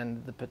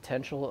and the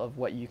potential of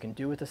what you can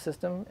do with the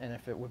system, and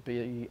if it would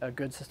be a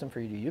good system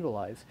for you to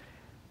utilize.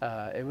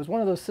 It was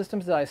one of those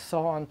systems that I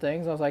saw on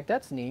things. I was like,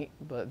 that's neat,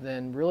 but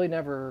then really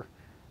never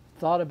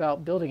thought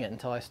about building it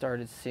until I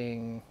started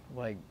seeing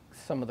like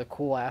some of the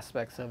cool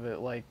aspects of it,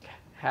 like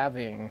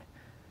having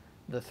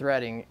the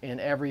threading in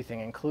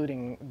everything,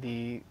 including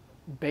the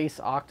base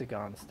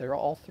octagons. They're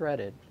all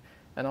threaded,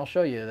 and I'll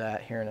show you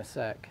that here in a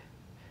sec.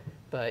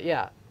 But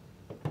yeah,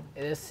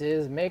 this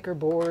is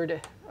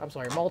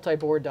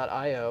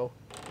multiboard.io,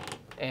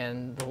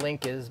 and the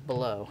link is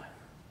below.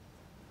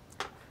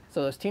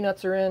 So those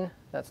T-nuts are in.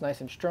 That's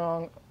nice and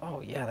strong.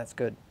 Oh yeah, that's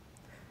good.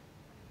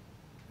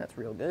 That's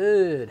real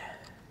good.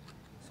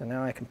 So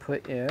now I can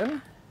put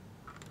in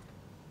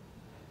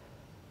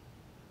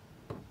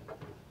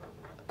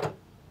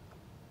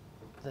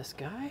this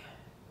guy.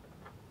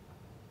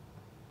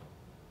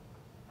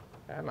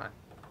 Come on.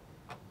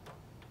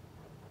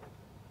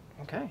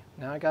 Okay,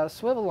 now I got a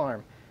swivel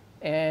arm.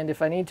 And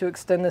if I need to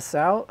extend this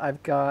out,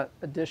 I've got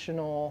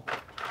additional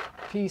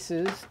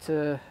pieces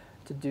to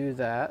do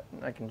that.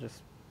 I can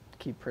just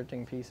keep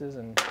printing pieces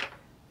and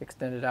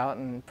extend it out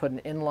and put an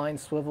inline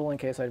swivel in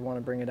case I'd want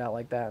to bring it out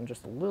like that in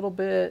just a little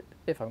bit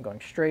if I'm going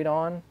straight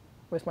on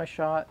with my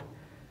shot.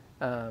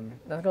 That's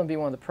going to be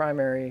one of the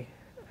primary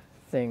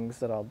things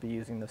that I'll be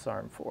using this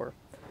arm for,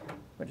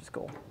 which is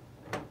cool.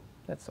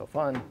 That's so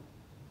fun.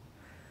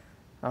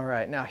 All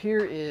right, now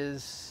here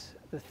is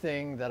the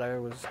thing that I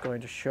was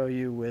going to show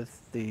you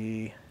with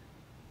the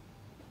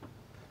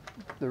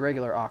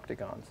regular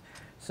octagons.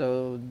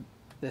 So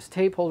this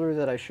tape holder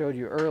that I showed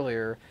you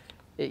earlier,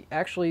 it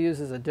actually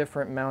uses a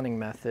different mounting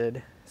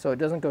method. So it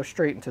doesn't go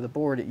straight into the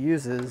board. It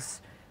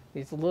uses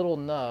these little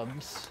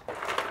nubs,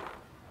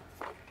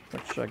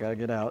 which I gotta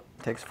get out.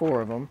 It takes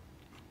 4 of them.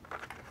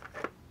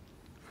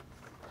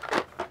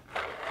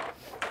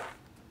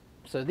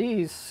 So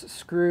these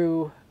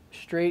screw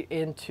straight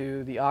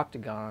into the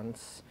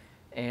octagons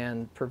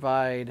and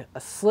provide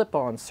a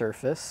slip-on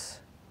surface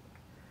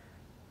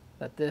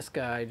that this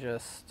guy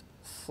just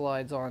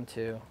slides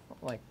onto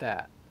like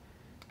that.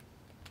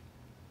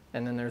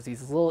 And then there's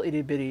these little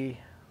itty-bitty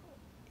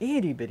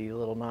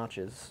little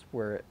notches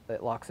where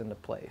it locks into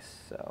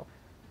place. So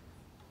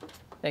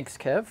thanks,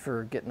 Kev,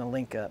 for getting the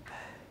link up.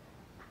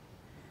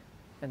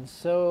 And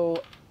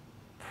so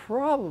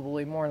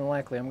probably more than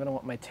likely I'm going to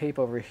want my tape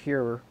over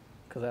here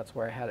because that's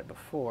where I had it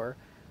before.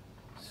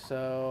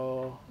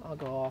 So I'll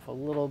go off a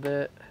little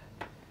bit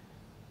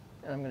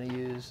And I'm going to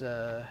use,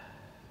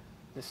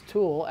 this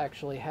tool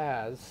actually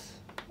has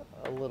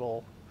a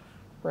little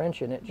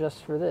wrench in it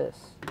just for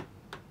this.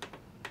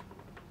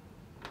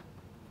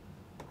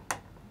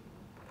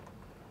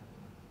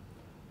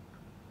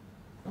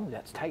 Oh,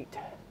 that's tight.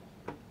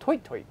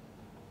 Toit toit.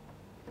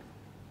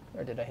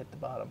 Or did I hit the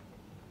bottom?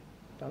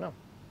 Don't know.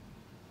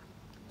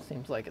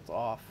 Seems like it's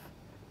off.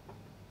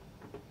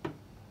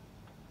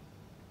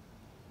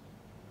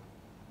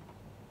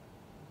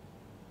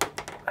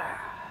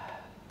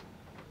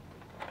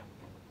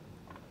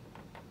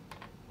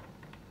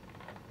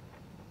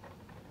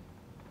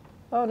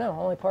 Oh no,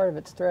 only part of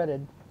it's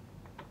threaded.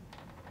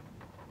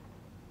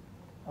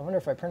 I wonder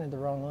if I printed the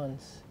wrong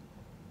ones.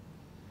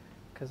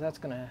 Because that's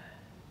gonna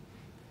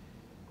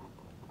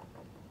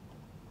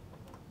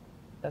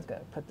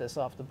put this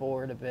off the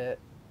board a bit,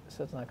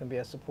 so it's not gonna be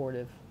as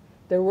supportive.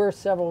 There were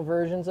several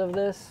versions of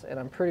this, and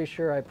I'm pretty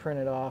sure I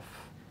printed off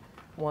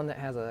one that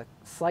has a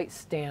slight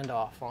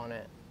standoff on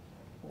it,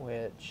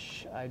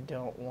 which I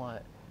don't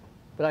want.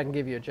 But I can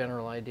give you a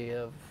general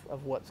idea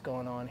of what's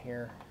going on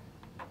here.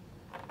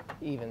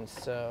 Even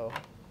so.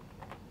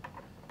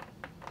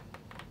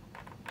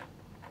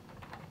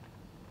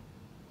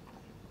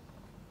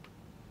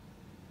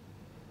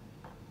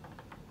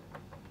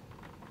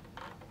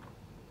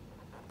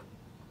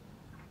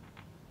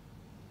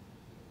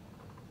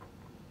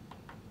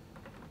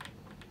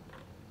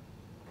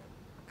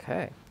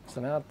 Okay,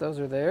 so now that those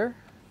are there,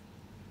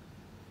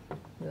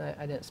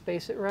 I didn't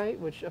space it right,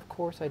 which of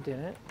course I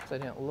didn't, because I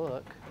didn't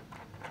look.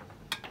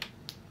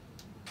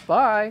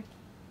 Bye!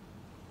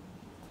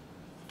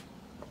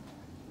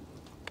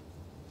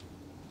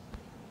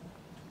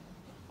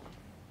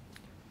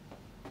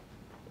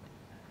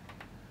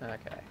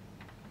 Okay,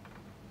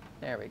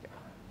 there we go.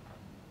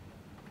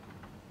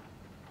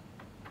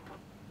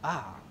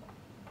 Ah,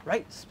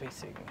 right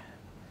spacing.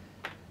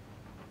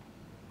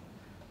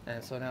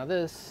 And so now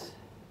this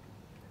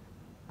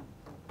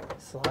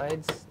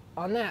slides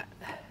on that,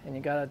 and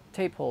you got a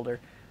tape holder.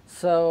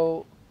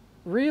 So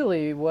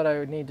really what I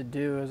would need to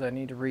do is I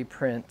need to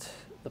reprint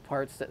the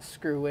parts that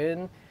screw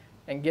in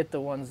and get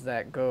the ones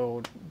that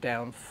go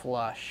down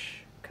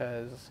flush,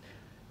 because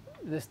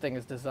this thing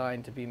is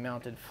designed to be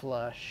mounted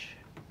flush.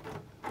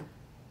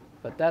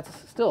 But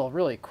that's still a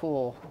really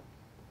cool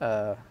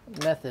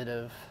method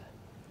of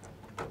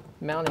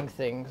mounting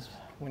things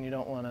when you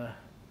don't want to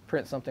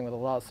print something with a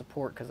lot of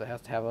support, because it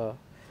has to have a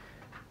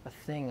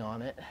thing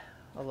on it,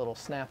 a little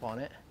snap on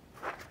it.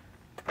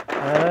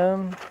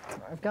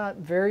 I've got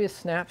various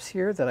snaps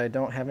here that I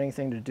don't have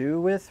anything to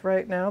do with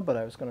right now, but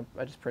I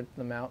just printed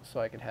them out so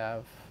I could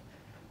have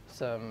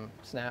some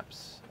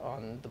snaps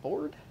on the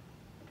board.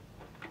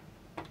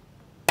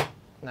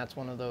 And that's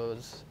one of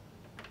those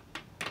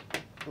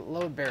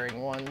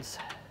load-bearing ones,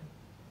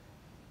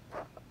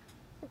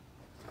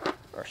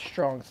 or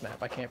strong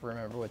snap, I can't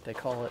remember what they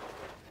call it.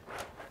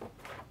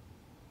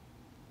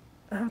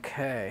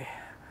 Okay,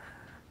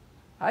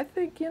 I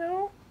think, you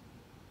know,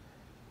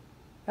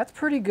 that's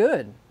pretty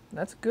good.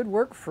 That's good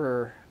work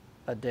for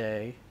a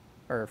day,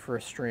 or for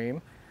a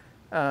stream.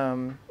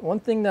 One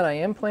thing that I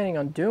am planning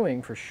on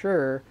doing for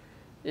sure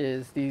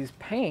is these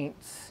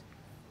paints.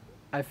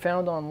 I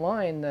found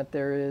online that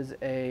there is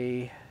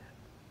a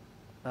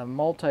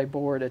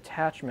multi-board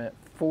attachment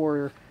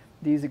for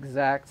these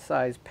exact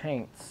size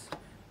paints.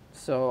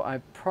 So I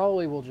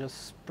probably will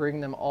just bring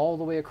them all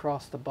the way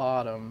across the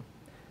bottom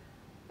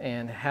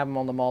and have them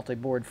on the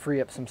multi-board, free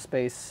up some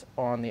space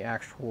on the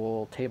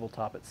actual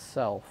tabletop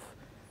itself.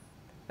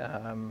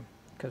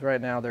 Because right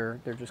now they're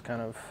just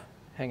kind of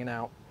hanging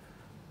out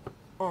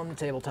on the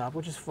tabletop,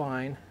 which is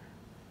fine,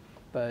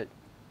 but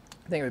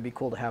I think it would be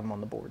cool to have them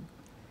on the board.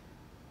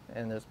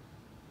 And there's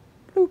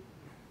bloop.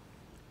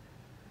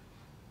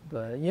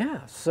 But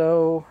yeah,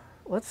 so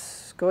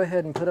let's go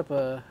ahead and put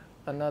up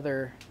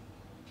another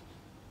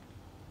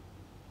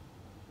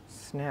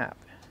snap.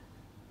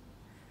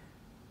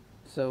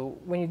 So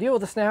when you deal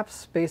with the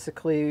snaps,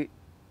 basically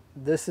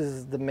this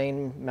is the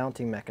main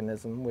mounting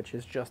mechanism, which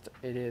is just,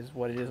 it is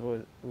what it is,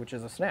 which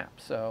is a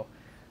snap. So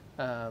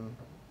that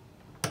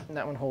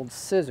one holds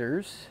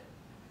scissors,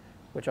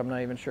 which I'm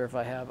not even sure if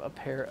I have a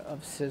pair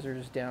of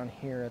scissors down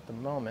here at the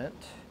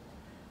moment.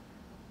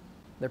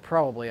 They're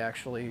probably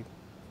actually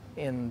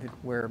in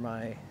where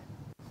my,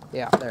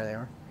 yeah, there they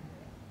are.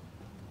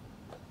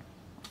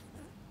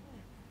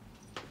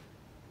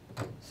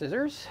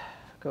 Scissors,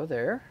 go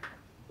there.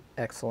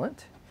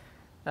 Excellent.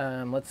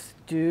 Let's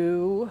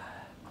do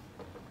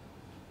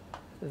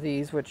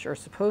these, which are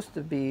supposed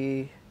to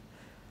be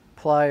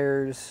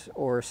pliers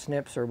or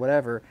snips or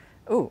whatever.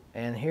 Oh,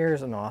 and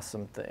here's an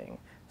awesome thing.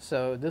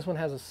 So this one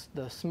has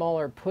the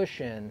smaller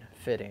push-in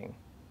fitting,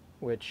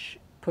 which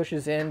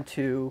pushes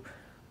into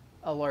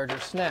a larger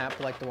snap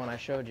like the one I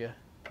showed you.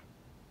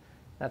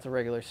 That's a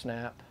regular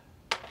snap,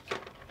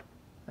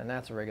 and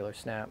that's a regular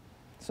snap.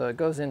 So it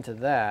goes into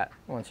that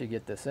once you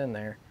get this in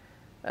there.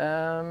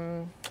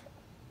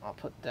 I'll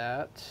put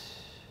that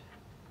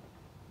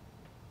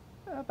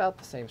about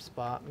the same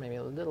spot, maybe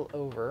a little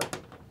over,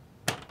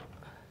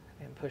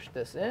 and push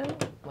this in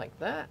like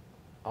that.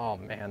 Oh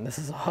man, this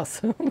is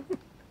awesome.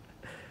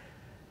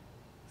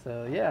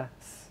 So yeah,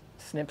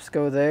 snips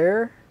go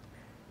there,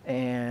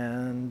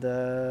 and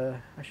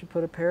I should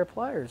put a pair of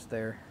pliers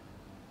there.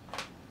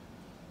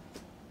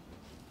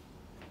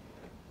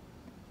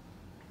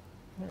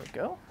 There we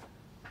go.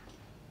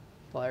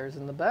 Pliers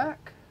in the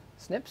back,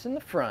 snips in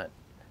the front.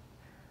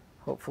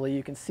 Hopefully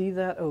you can see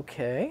that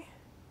okay.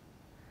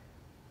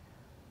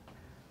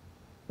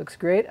 Looks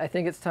great. I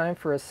think it's time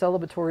for a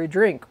celebratory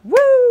drink.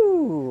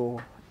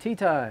 Woo! Tea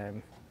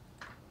time.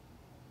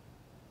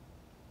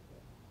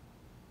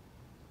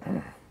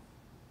 Yeah.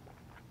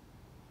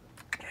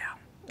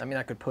 I mean,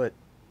 I could put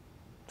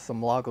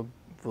some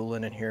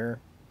Lagavulin in here.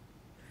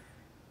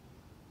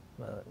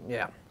 But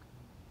yeah.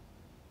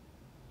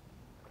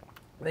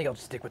 I think I'll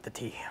just stick with the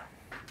tea.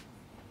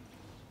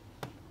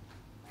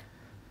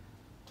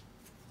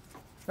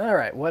 All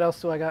right, what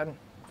else do I got?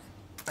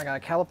 I got a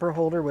caliper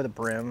holder with a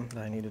brim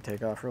that I need to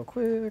take off real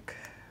quick.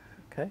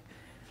 Okay,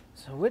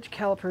 so which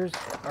calipers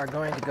are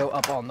going to go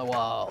up on the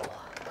wall?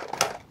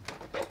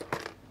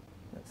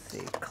 Let's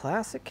see,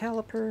 classic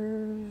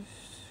calipers.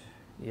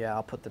 Yeah,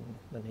 I'll put the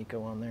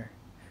Nico on there.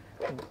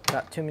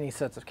 Got too many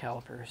sets of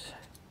calipers.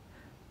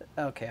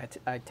 Okay,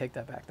 I take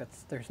that back.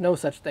 There's no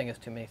such thing as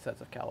too many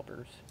sets of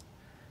calipers.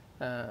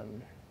 So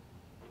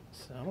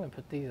I'm going to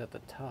put these at the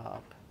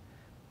top.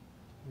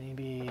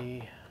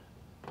 Maybe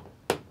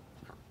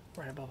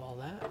right above all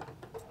that.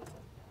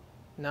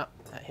 No,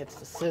 that hits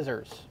the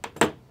scissors.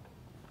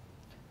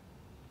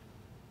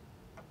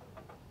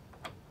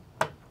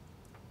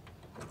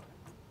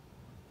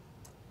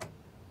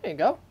 There you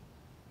go.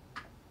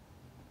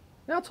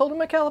 Now it's holding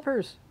my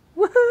calipers.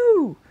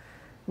 Woohoo!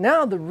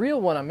 Now the real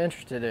one I'm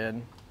interested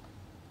in.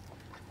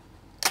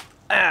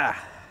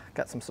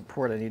 Got some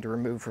support I need to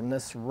remove from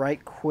this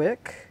right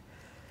quick.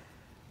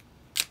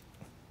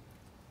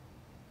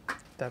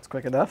 That's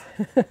quick enough.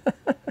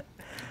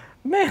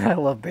 Man, I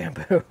love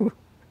bamboo.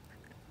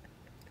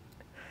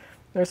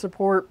 Their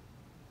support,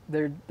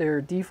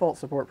 their default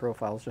support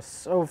profile is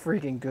just so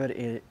freaking good.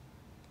 It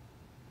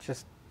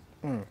just,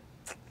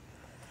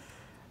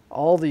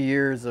 all the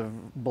years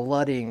of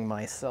blooding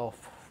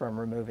myself from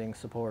removing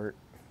support.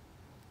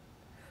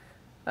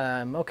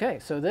 Okay,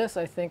 so this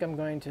I think I'm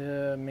going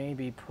to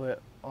maybe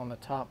put on the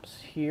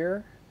tops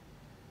here.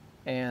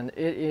 And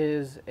it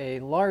is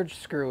a large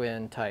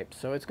screw-in type,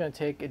 so it's going to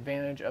take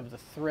advantage of the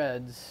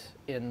threads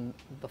in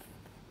the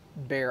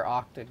bare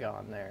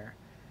octagon there.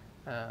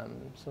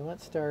 So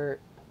let's start,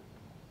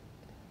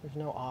 there's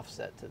no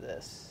offset to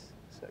this,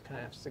 so it kind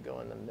of has to go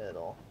in the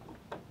middle.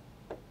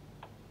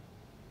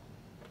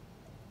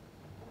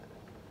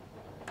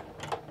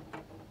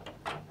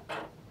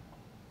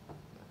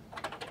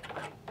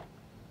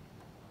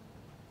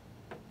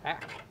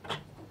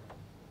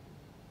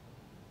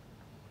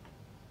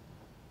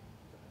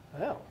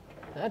 Oh,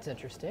 that's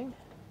interesting.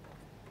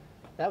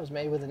 That was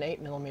made with an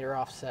 8mm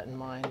offset in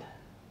mind,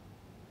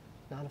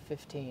 not a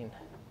 15.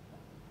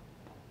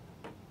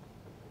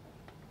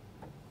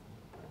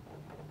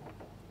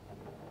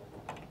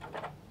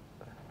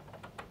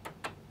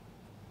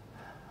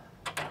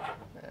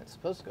 And it's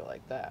supposed to go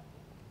like that.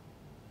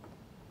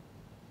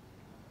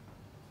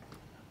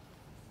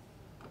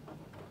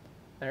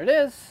 There it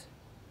is.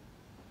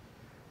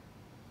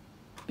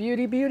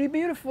 Beauty, beauty,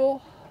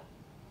 beautiful.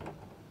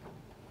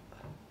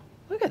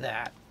 Look at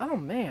that. Oh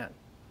man.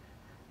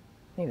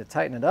 Need to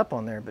tighten it up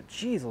on there, but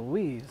geez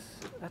Louise,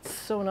 that's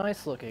so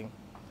nice looking.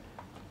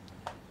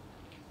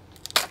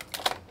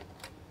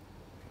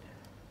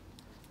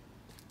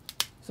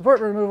 Support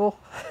removal.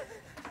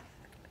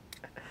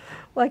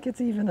 Like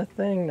it's even a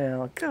thing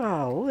now.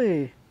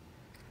 Golly.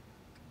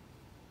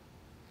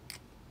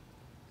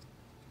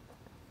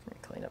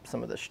 Clean up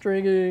some of the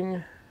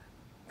stringing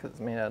because it's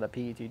made out of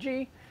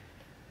PETG.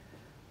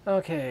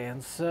 Okay,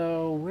 and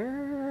so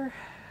where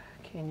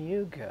can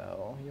you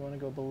go? You want to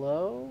go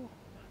below?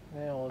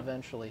 They'll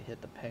eventually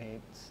hit the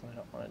paints. I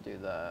don't want to do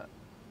that.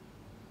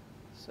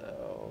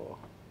 So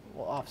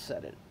we'll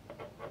offset it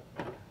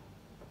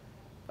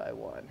by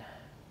 1.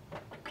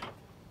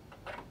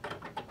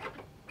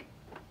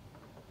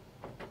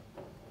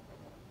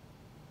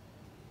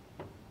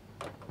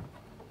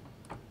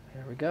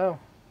 There we go.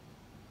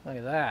 Look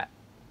at that.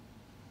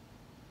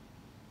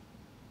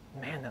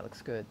 Man, that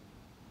looks good.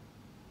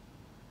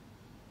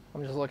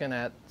 I'm just looking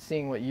at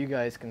seeing what you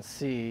guys can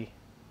see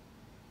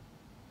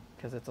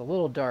because it's a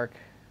little dark,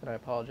 and I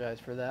apologize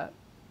for that.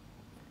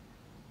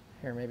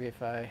 Here, maybe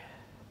if I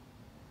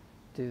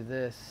do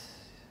this.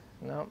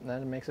 No,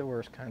 that makes it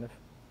worse, kind of.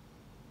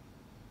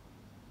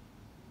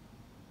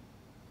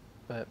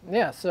 But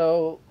yeah,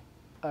 so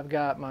I've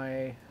got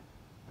my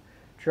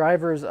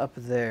drivers up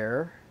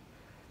there.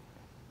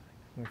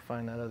 Let me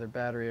find that other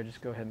battery. I'll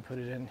just go ahead and put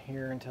it in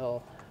here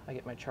until I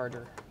get my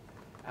charger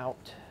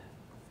out.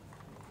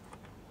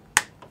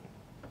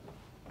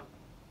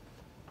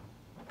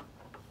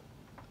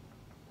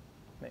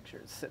 Make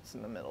sure it sits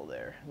in the middle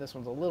there. This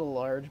one's a little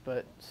large,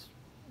 but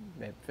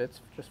it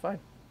fits just fine.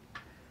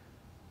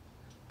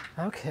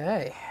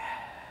 Okay.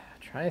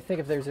 Trying to think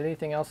if there's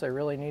anything else I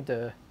really need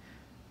to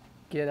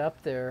get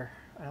up there.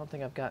 I don't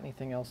think I've got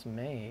anything else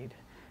made.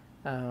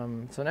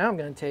 So now I'm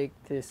going to take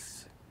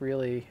this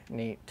really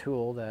neat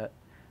tool that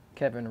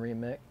Kevin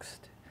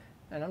remixed,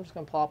 and I'm just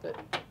going to plop it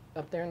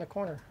up there in the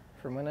corner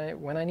for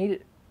when I need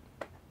it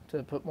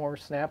to put more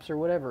snaps or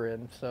whatever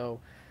in. So,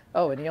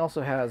 oh, and he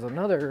also has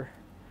another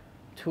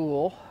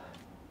tool.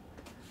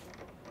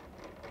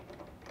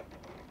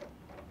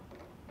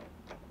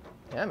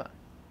 Yeah,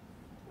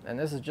 and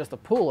this is just a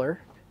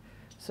puller.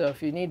 So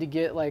if you need to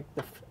get like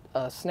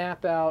the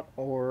snap out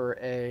or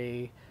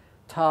a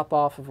top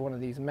off of one of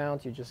these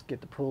mounts, you just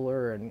get the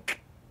puller and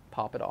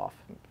pop it off.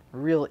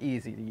 Real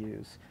easy to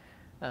use.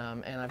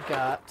 And I've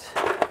got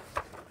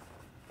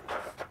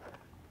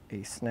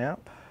a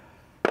snap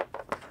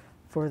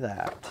for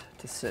that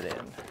to sit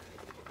in.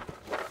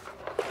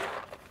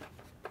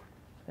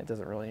 It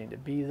doesn't really need to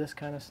be this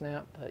kind of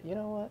snap, but you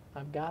know what?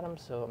 I've got them,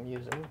 so I'm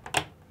using them.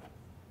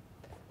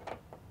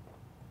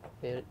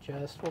 It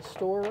just will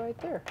store right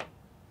there,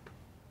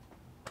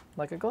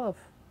 like a glove.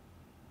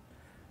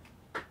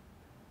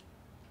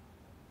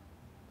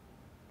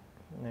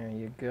 There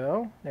you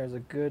go. There's a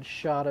good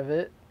shot of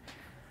it.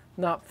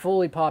 Not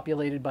fully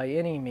populated by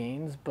any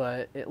means,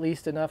 but at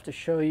least enough to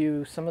show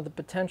you some of the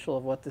potential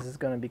of what this is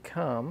going to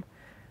become.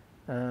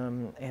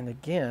 And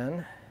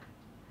again,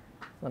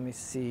 let me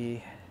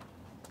see.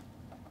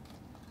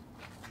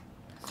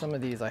 Some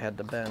of these I had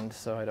to bend,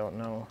 so I don't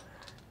know.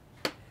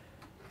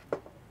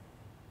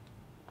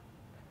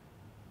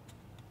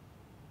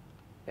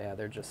 Yeah,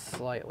 they're just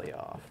slightly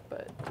off,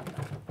 but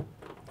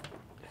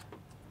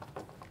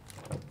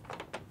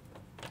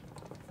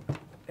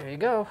there you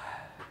go.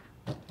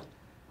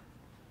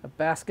 A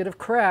basket of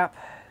crap.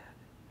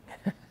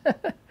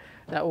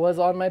 That was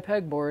on my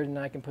pegboard, and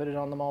I can put it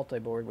on the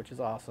multi-board, which is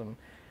awesome.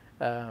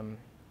 But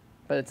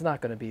it's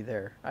not going to be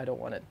there. I don't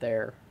want it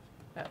there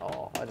at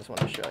all. I just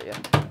want to show you.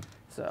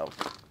 So,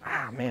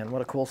 man,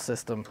 what a cool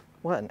system.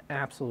 What an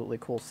absolutely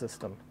cool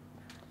system.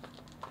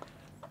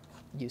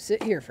 You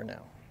sit here for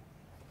now.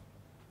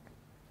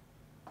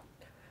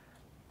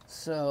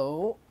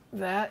 So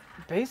that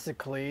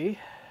basically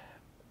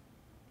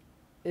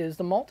is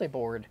the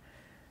multi-board.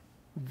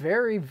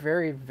 Very,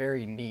 very,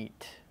 very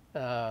neat.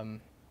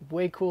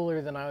 Way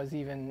cooler than I was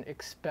even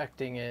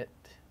expecting it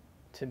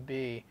to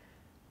be.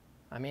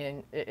 I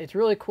mean, it's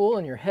really cool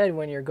in your head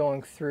when you're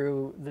going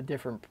through the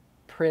different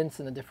prints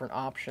and the different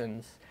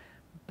options,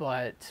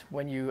 but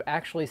when you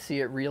actually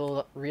see it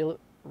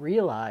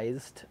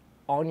realized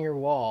on your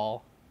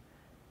wall,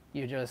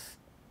 you just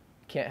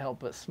can't help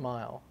but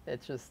smile.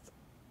 It's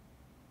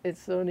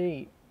so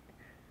neat.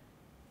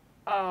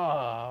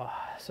 Oh,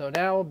 so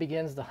now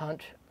begins the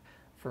hunt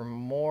for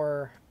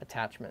more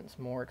attachments,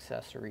 more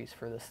accessories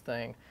for this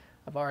thing.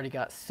 I've already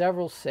got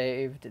several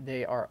saved.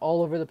 They are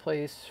all over the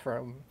place,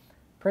 from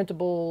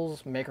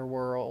printables, Maker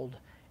World,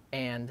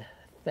 and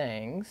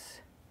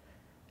things.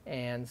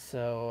 And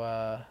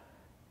so,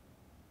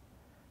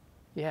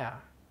 yeah,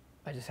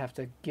 I just have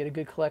to get a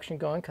good collection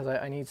going, because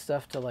I need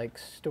stuff to like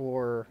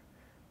store,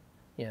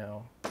 you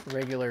know,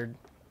 regular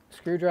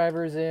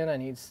screwdrivers in. I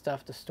need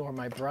stuff to store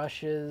my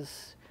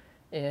brushes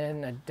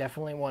in. I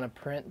definitely want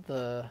to print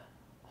the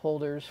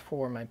holders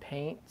for my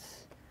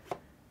paints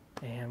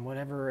and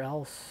whatever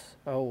else.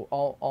 Oh,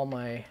 all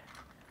my,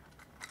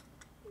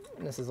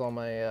 this is all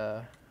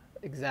my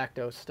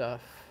X-Acto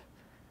stuff.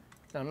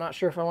 And I'm not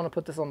sure if I want to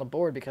put this on the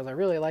board, because I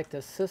really like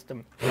this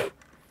system,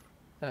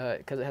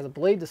 because it has a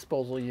blade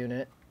disposal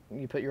unit.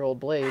 You put your old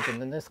blades, and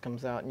then this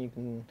comes out, and you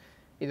can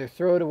either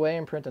throw it away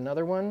and print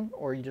another one,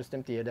 or you just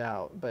empty it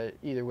out. But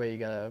either way, you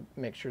gotta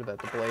make sure that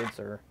the blades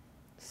are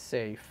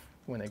safe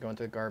when they go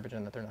into the garbage,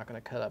 and that they're not gonna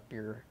cut up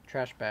your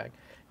trash bag.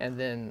 And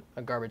then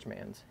a garbage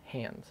man's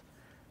hands.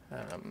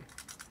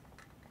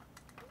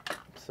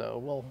 So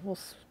we'll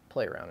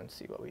play around and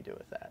see what we do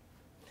with that.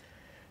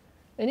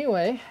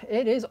 Anyway,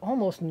 it is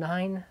almost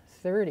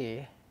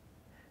 9:30.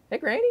 Hey,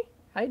 Granny,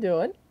 how you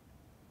doing?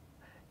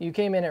 You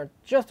came in at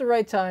just the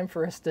right time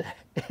for us to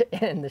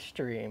end the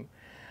stream.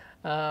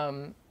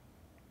 So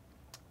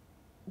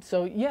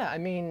yeah, I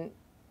mean,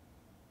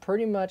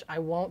 pretty much I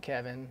won't,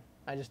 Kevin.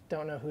 I just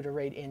don't know who to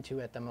raid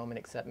into at the moment,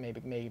 except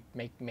maybe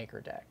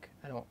Maker Deck.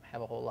 I don't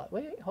have a whole lot.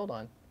 Wait, hold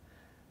on.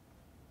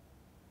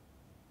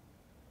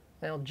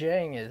 Now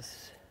Jang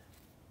is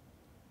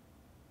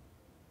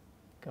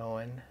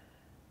going.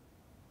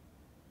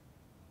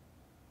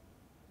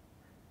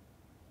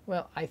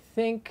 Well, I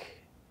think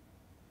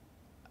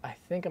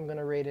I'm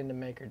gonna raid into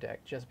Maker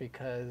Deck, just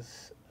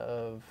because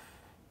of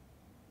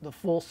the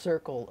full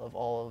circle of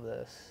all of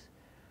this.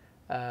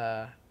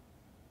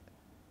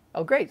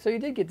 Oh, great. So you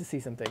did get to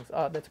see some things.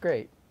 Oh, that's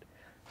great.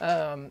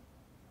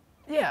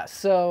 Yeah,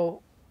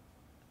 so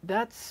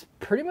that's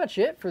pretty much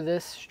it for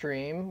this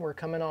stream. We're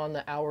coming on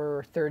the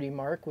hour 30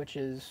 mark, which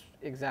is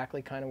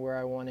exactly kind of where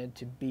I wanted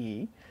to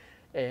be.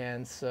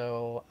 And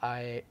so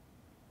I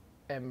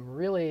am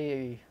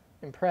really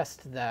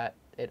impressed that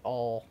it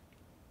all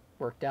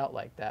worked out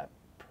like that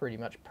pretty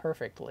much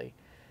perfectly.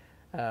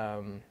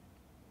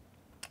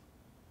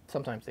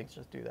 Sometimes things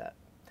just do that.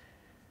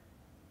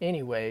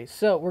 Anyway,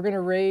 so we're going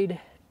to raid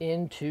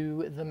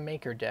into the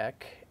Maker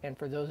Deck. And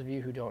for those of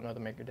you who don't know the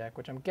Maker Deck,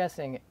 which I'm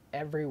guessing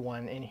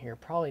everyone in here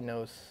probably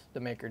knows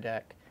the Maker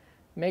Deck.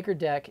 Maker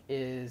Deck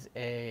is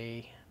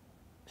a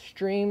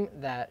stream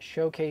that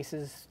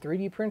showcases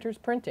 3D printers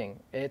printing.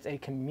 It's a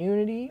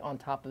community on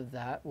top of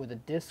that with a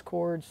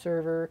Discord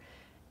server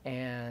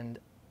and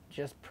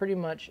just pretty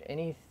much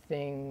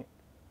anything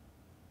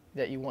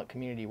that you want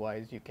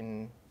community-wise, you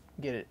can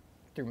get it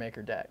through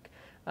Maker Deck.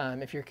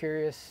 If you're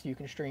curious, you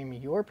can stream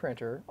your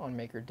printer on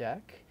Maker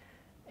Deck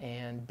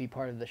and be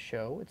part of the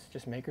show. It's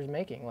just Makers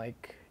Making,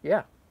 like,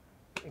 yeah,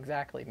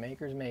 exactly,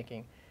 Makers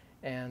Making.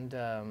 And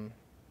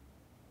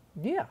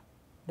yeah,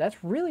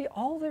 that's really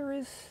all there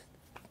is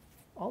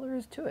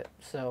to it.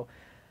 So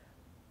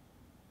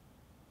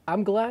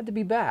I'm glad to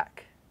be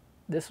back.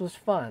 This was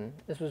fun.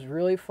 This was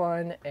really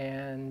fun,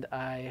 and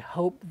I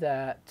hope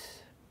that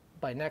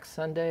by next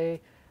Sunday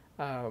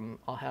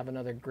I'll have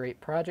another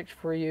great project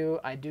for you.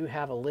 I do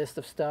have a list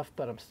of stuff,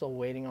 but I'm still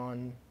waiting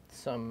on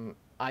some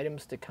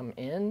items to come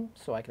in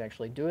so I can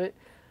actually do it.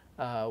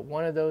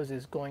 One of those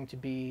is going to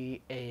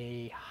be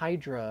a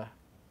Hydra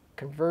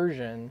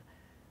conversion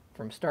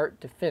from start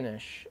to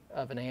finish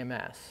of an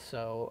AMS.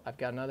 So I've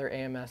got another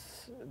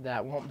AMS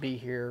that won't be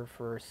here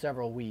for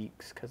several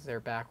weeks because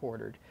they're back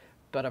ordered.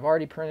 But I've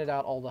already printed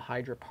out all the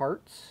Hydra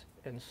parts,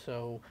 and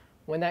so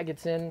when that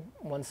gets in,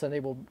 one Sunday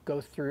we'll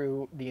go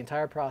through the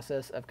entire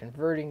process of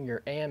converting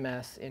your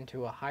AMS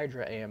into a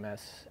Hydra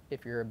AMS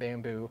if you're a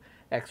Bamboo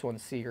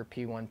X1C or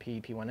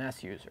P1P,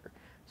 P1S user.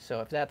 So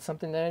if that's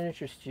something that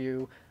interests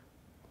you,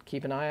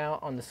 keep an eye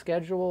out on the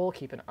schedule,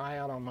 keep an eye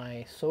out on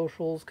my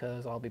socials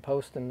because I'll be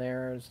posting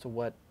there as to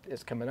what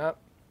is coming up.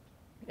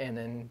 And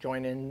then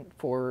join in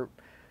for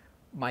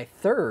my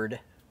third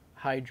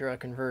Hydra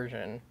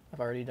conversion. I've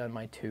already done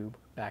my tube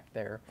back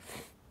there.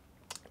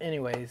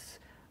 Anyways,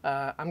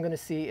 I'm going to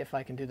see if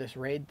I can do this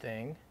raid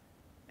thing.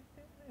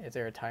 Is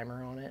there a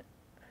timer on it?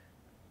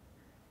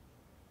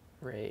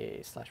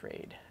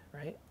 Raid/raid,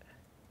 right?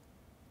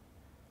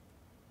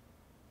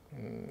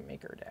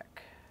 Maker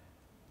Deck.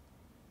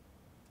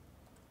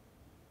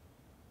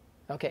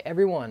 Okay,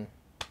 everyone,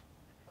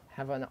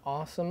 have an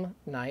awesome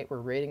night. We're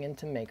raiding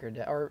into Maker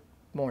Deck, or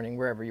morning,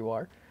 wherever you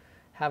are.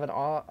 Have an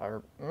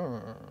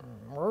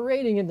we're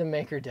raiding into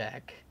Maker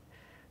Deck.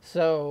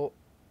 So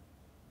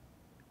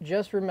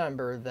just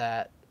remember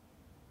that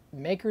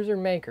makers are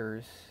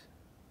makers,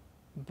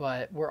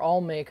 but we're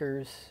all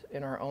makers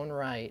in our own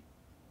right.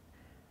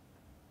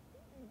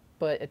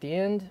 But at the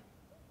end,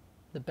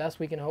 the best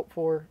we can hope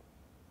for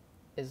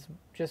is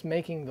just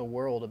making the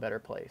world a better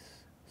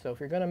place. So if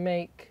you're going to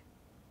make,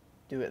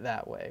 do it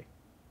that way.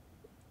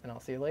 And I'll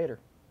see you later.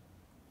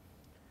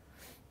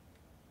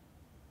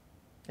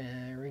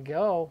 There we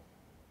go.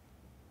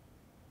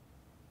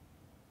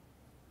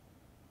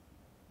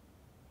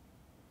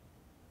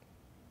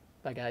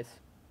 Bye, guys.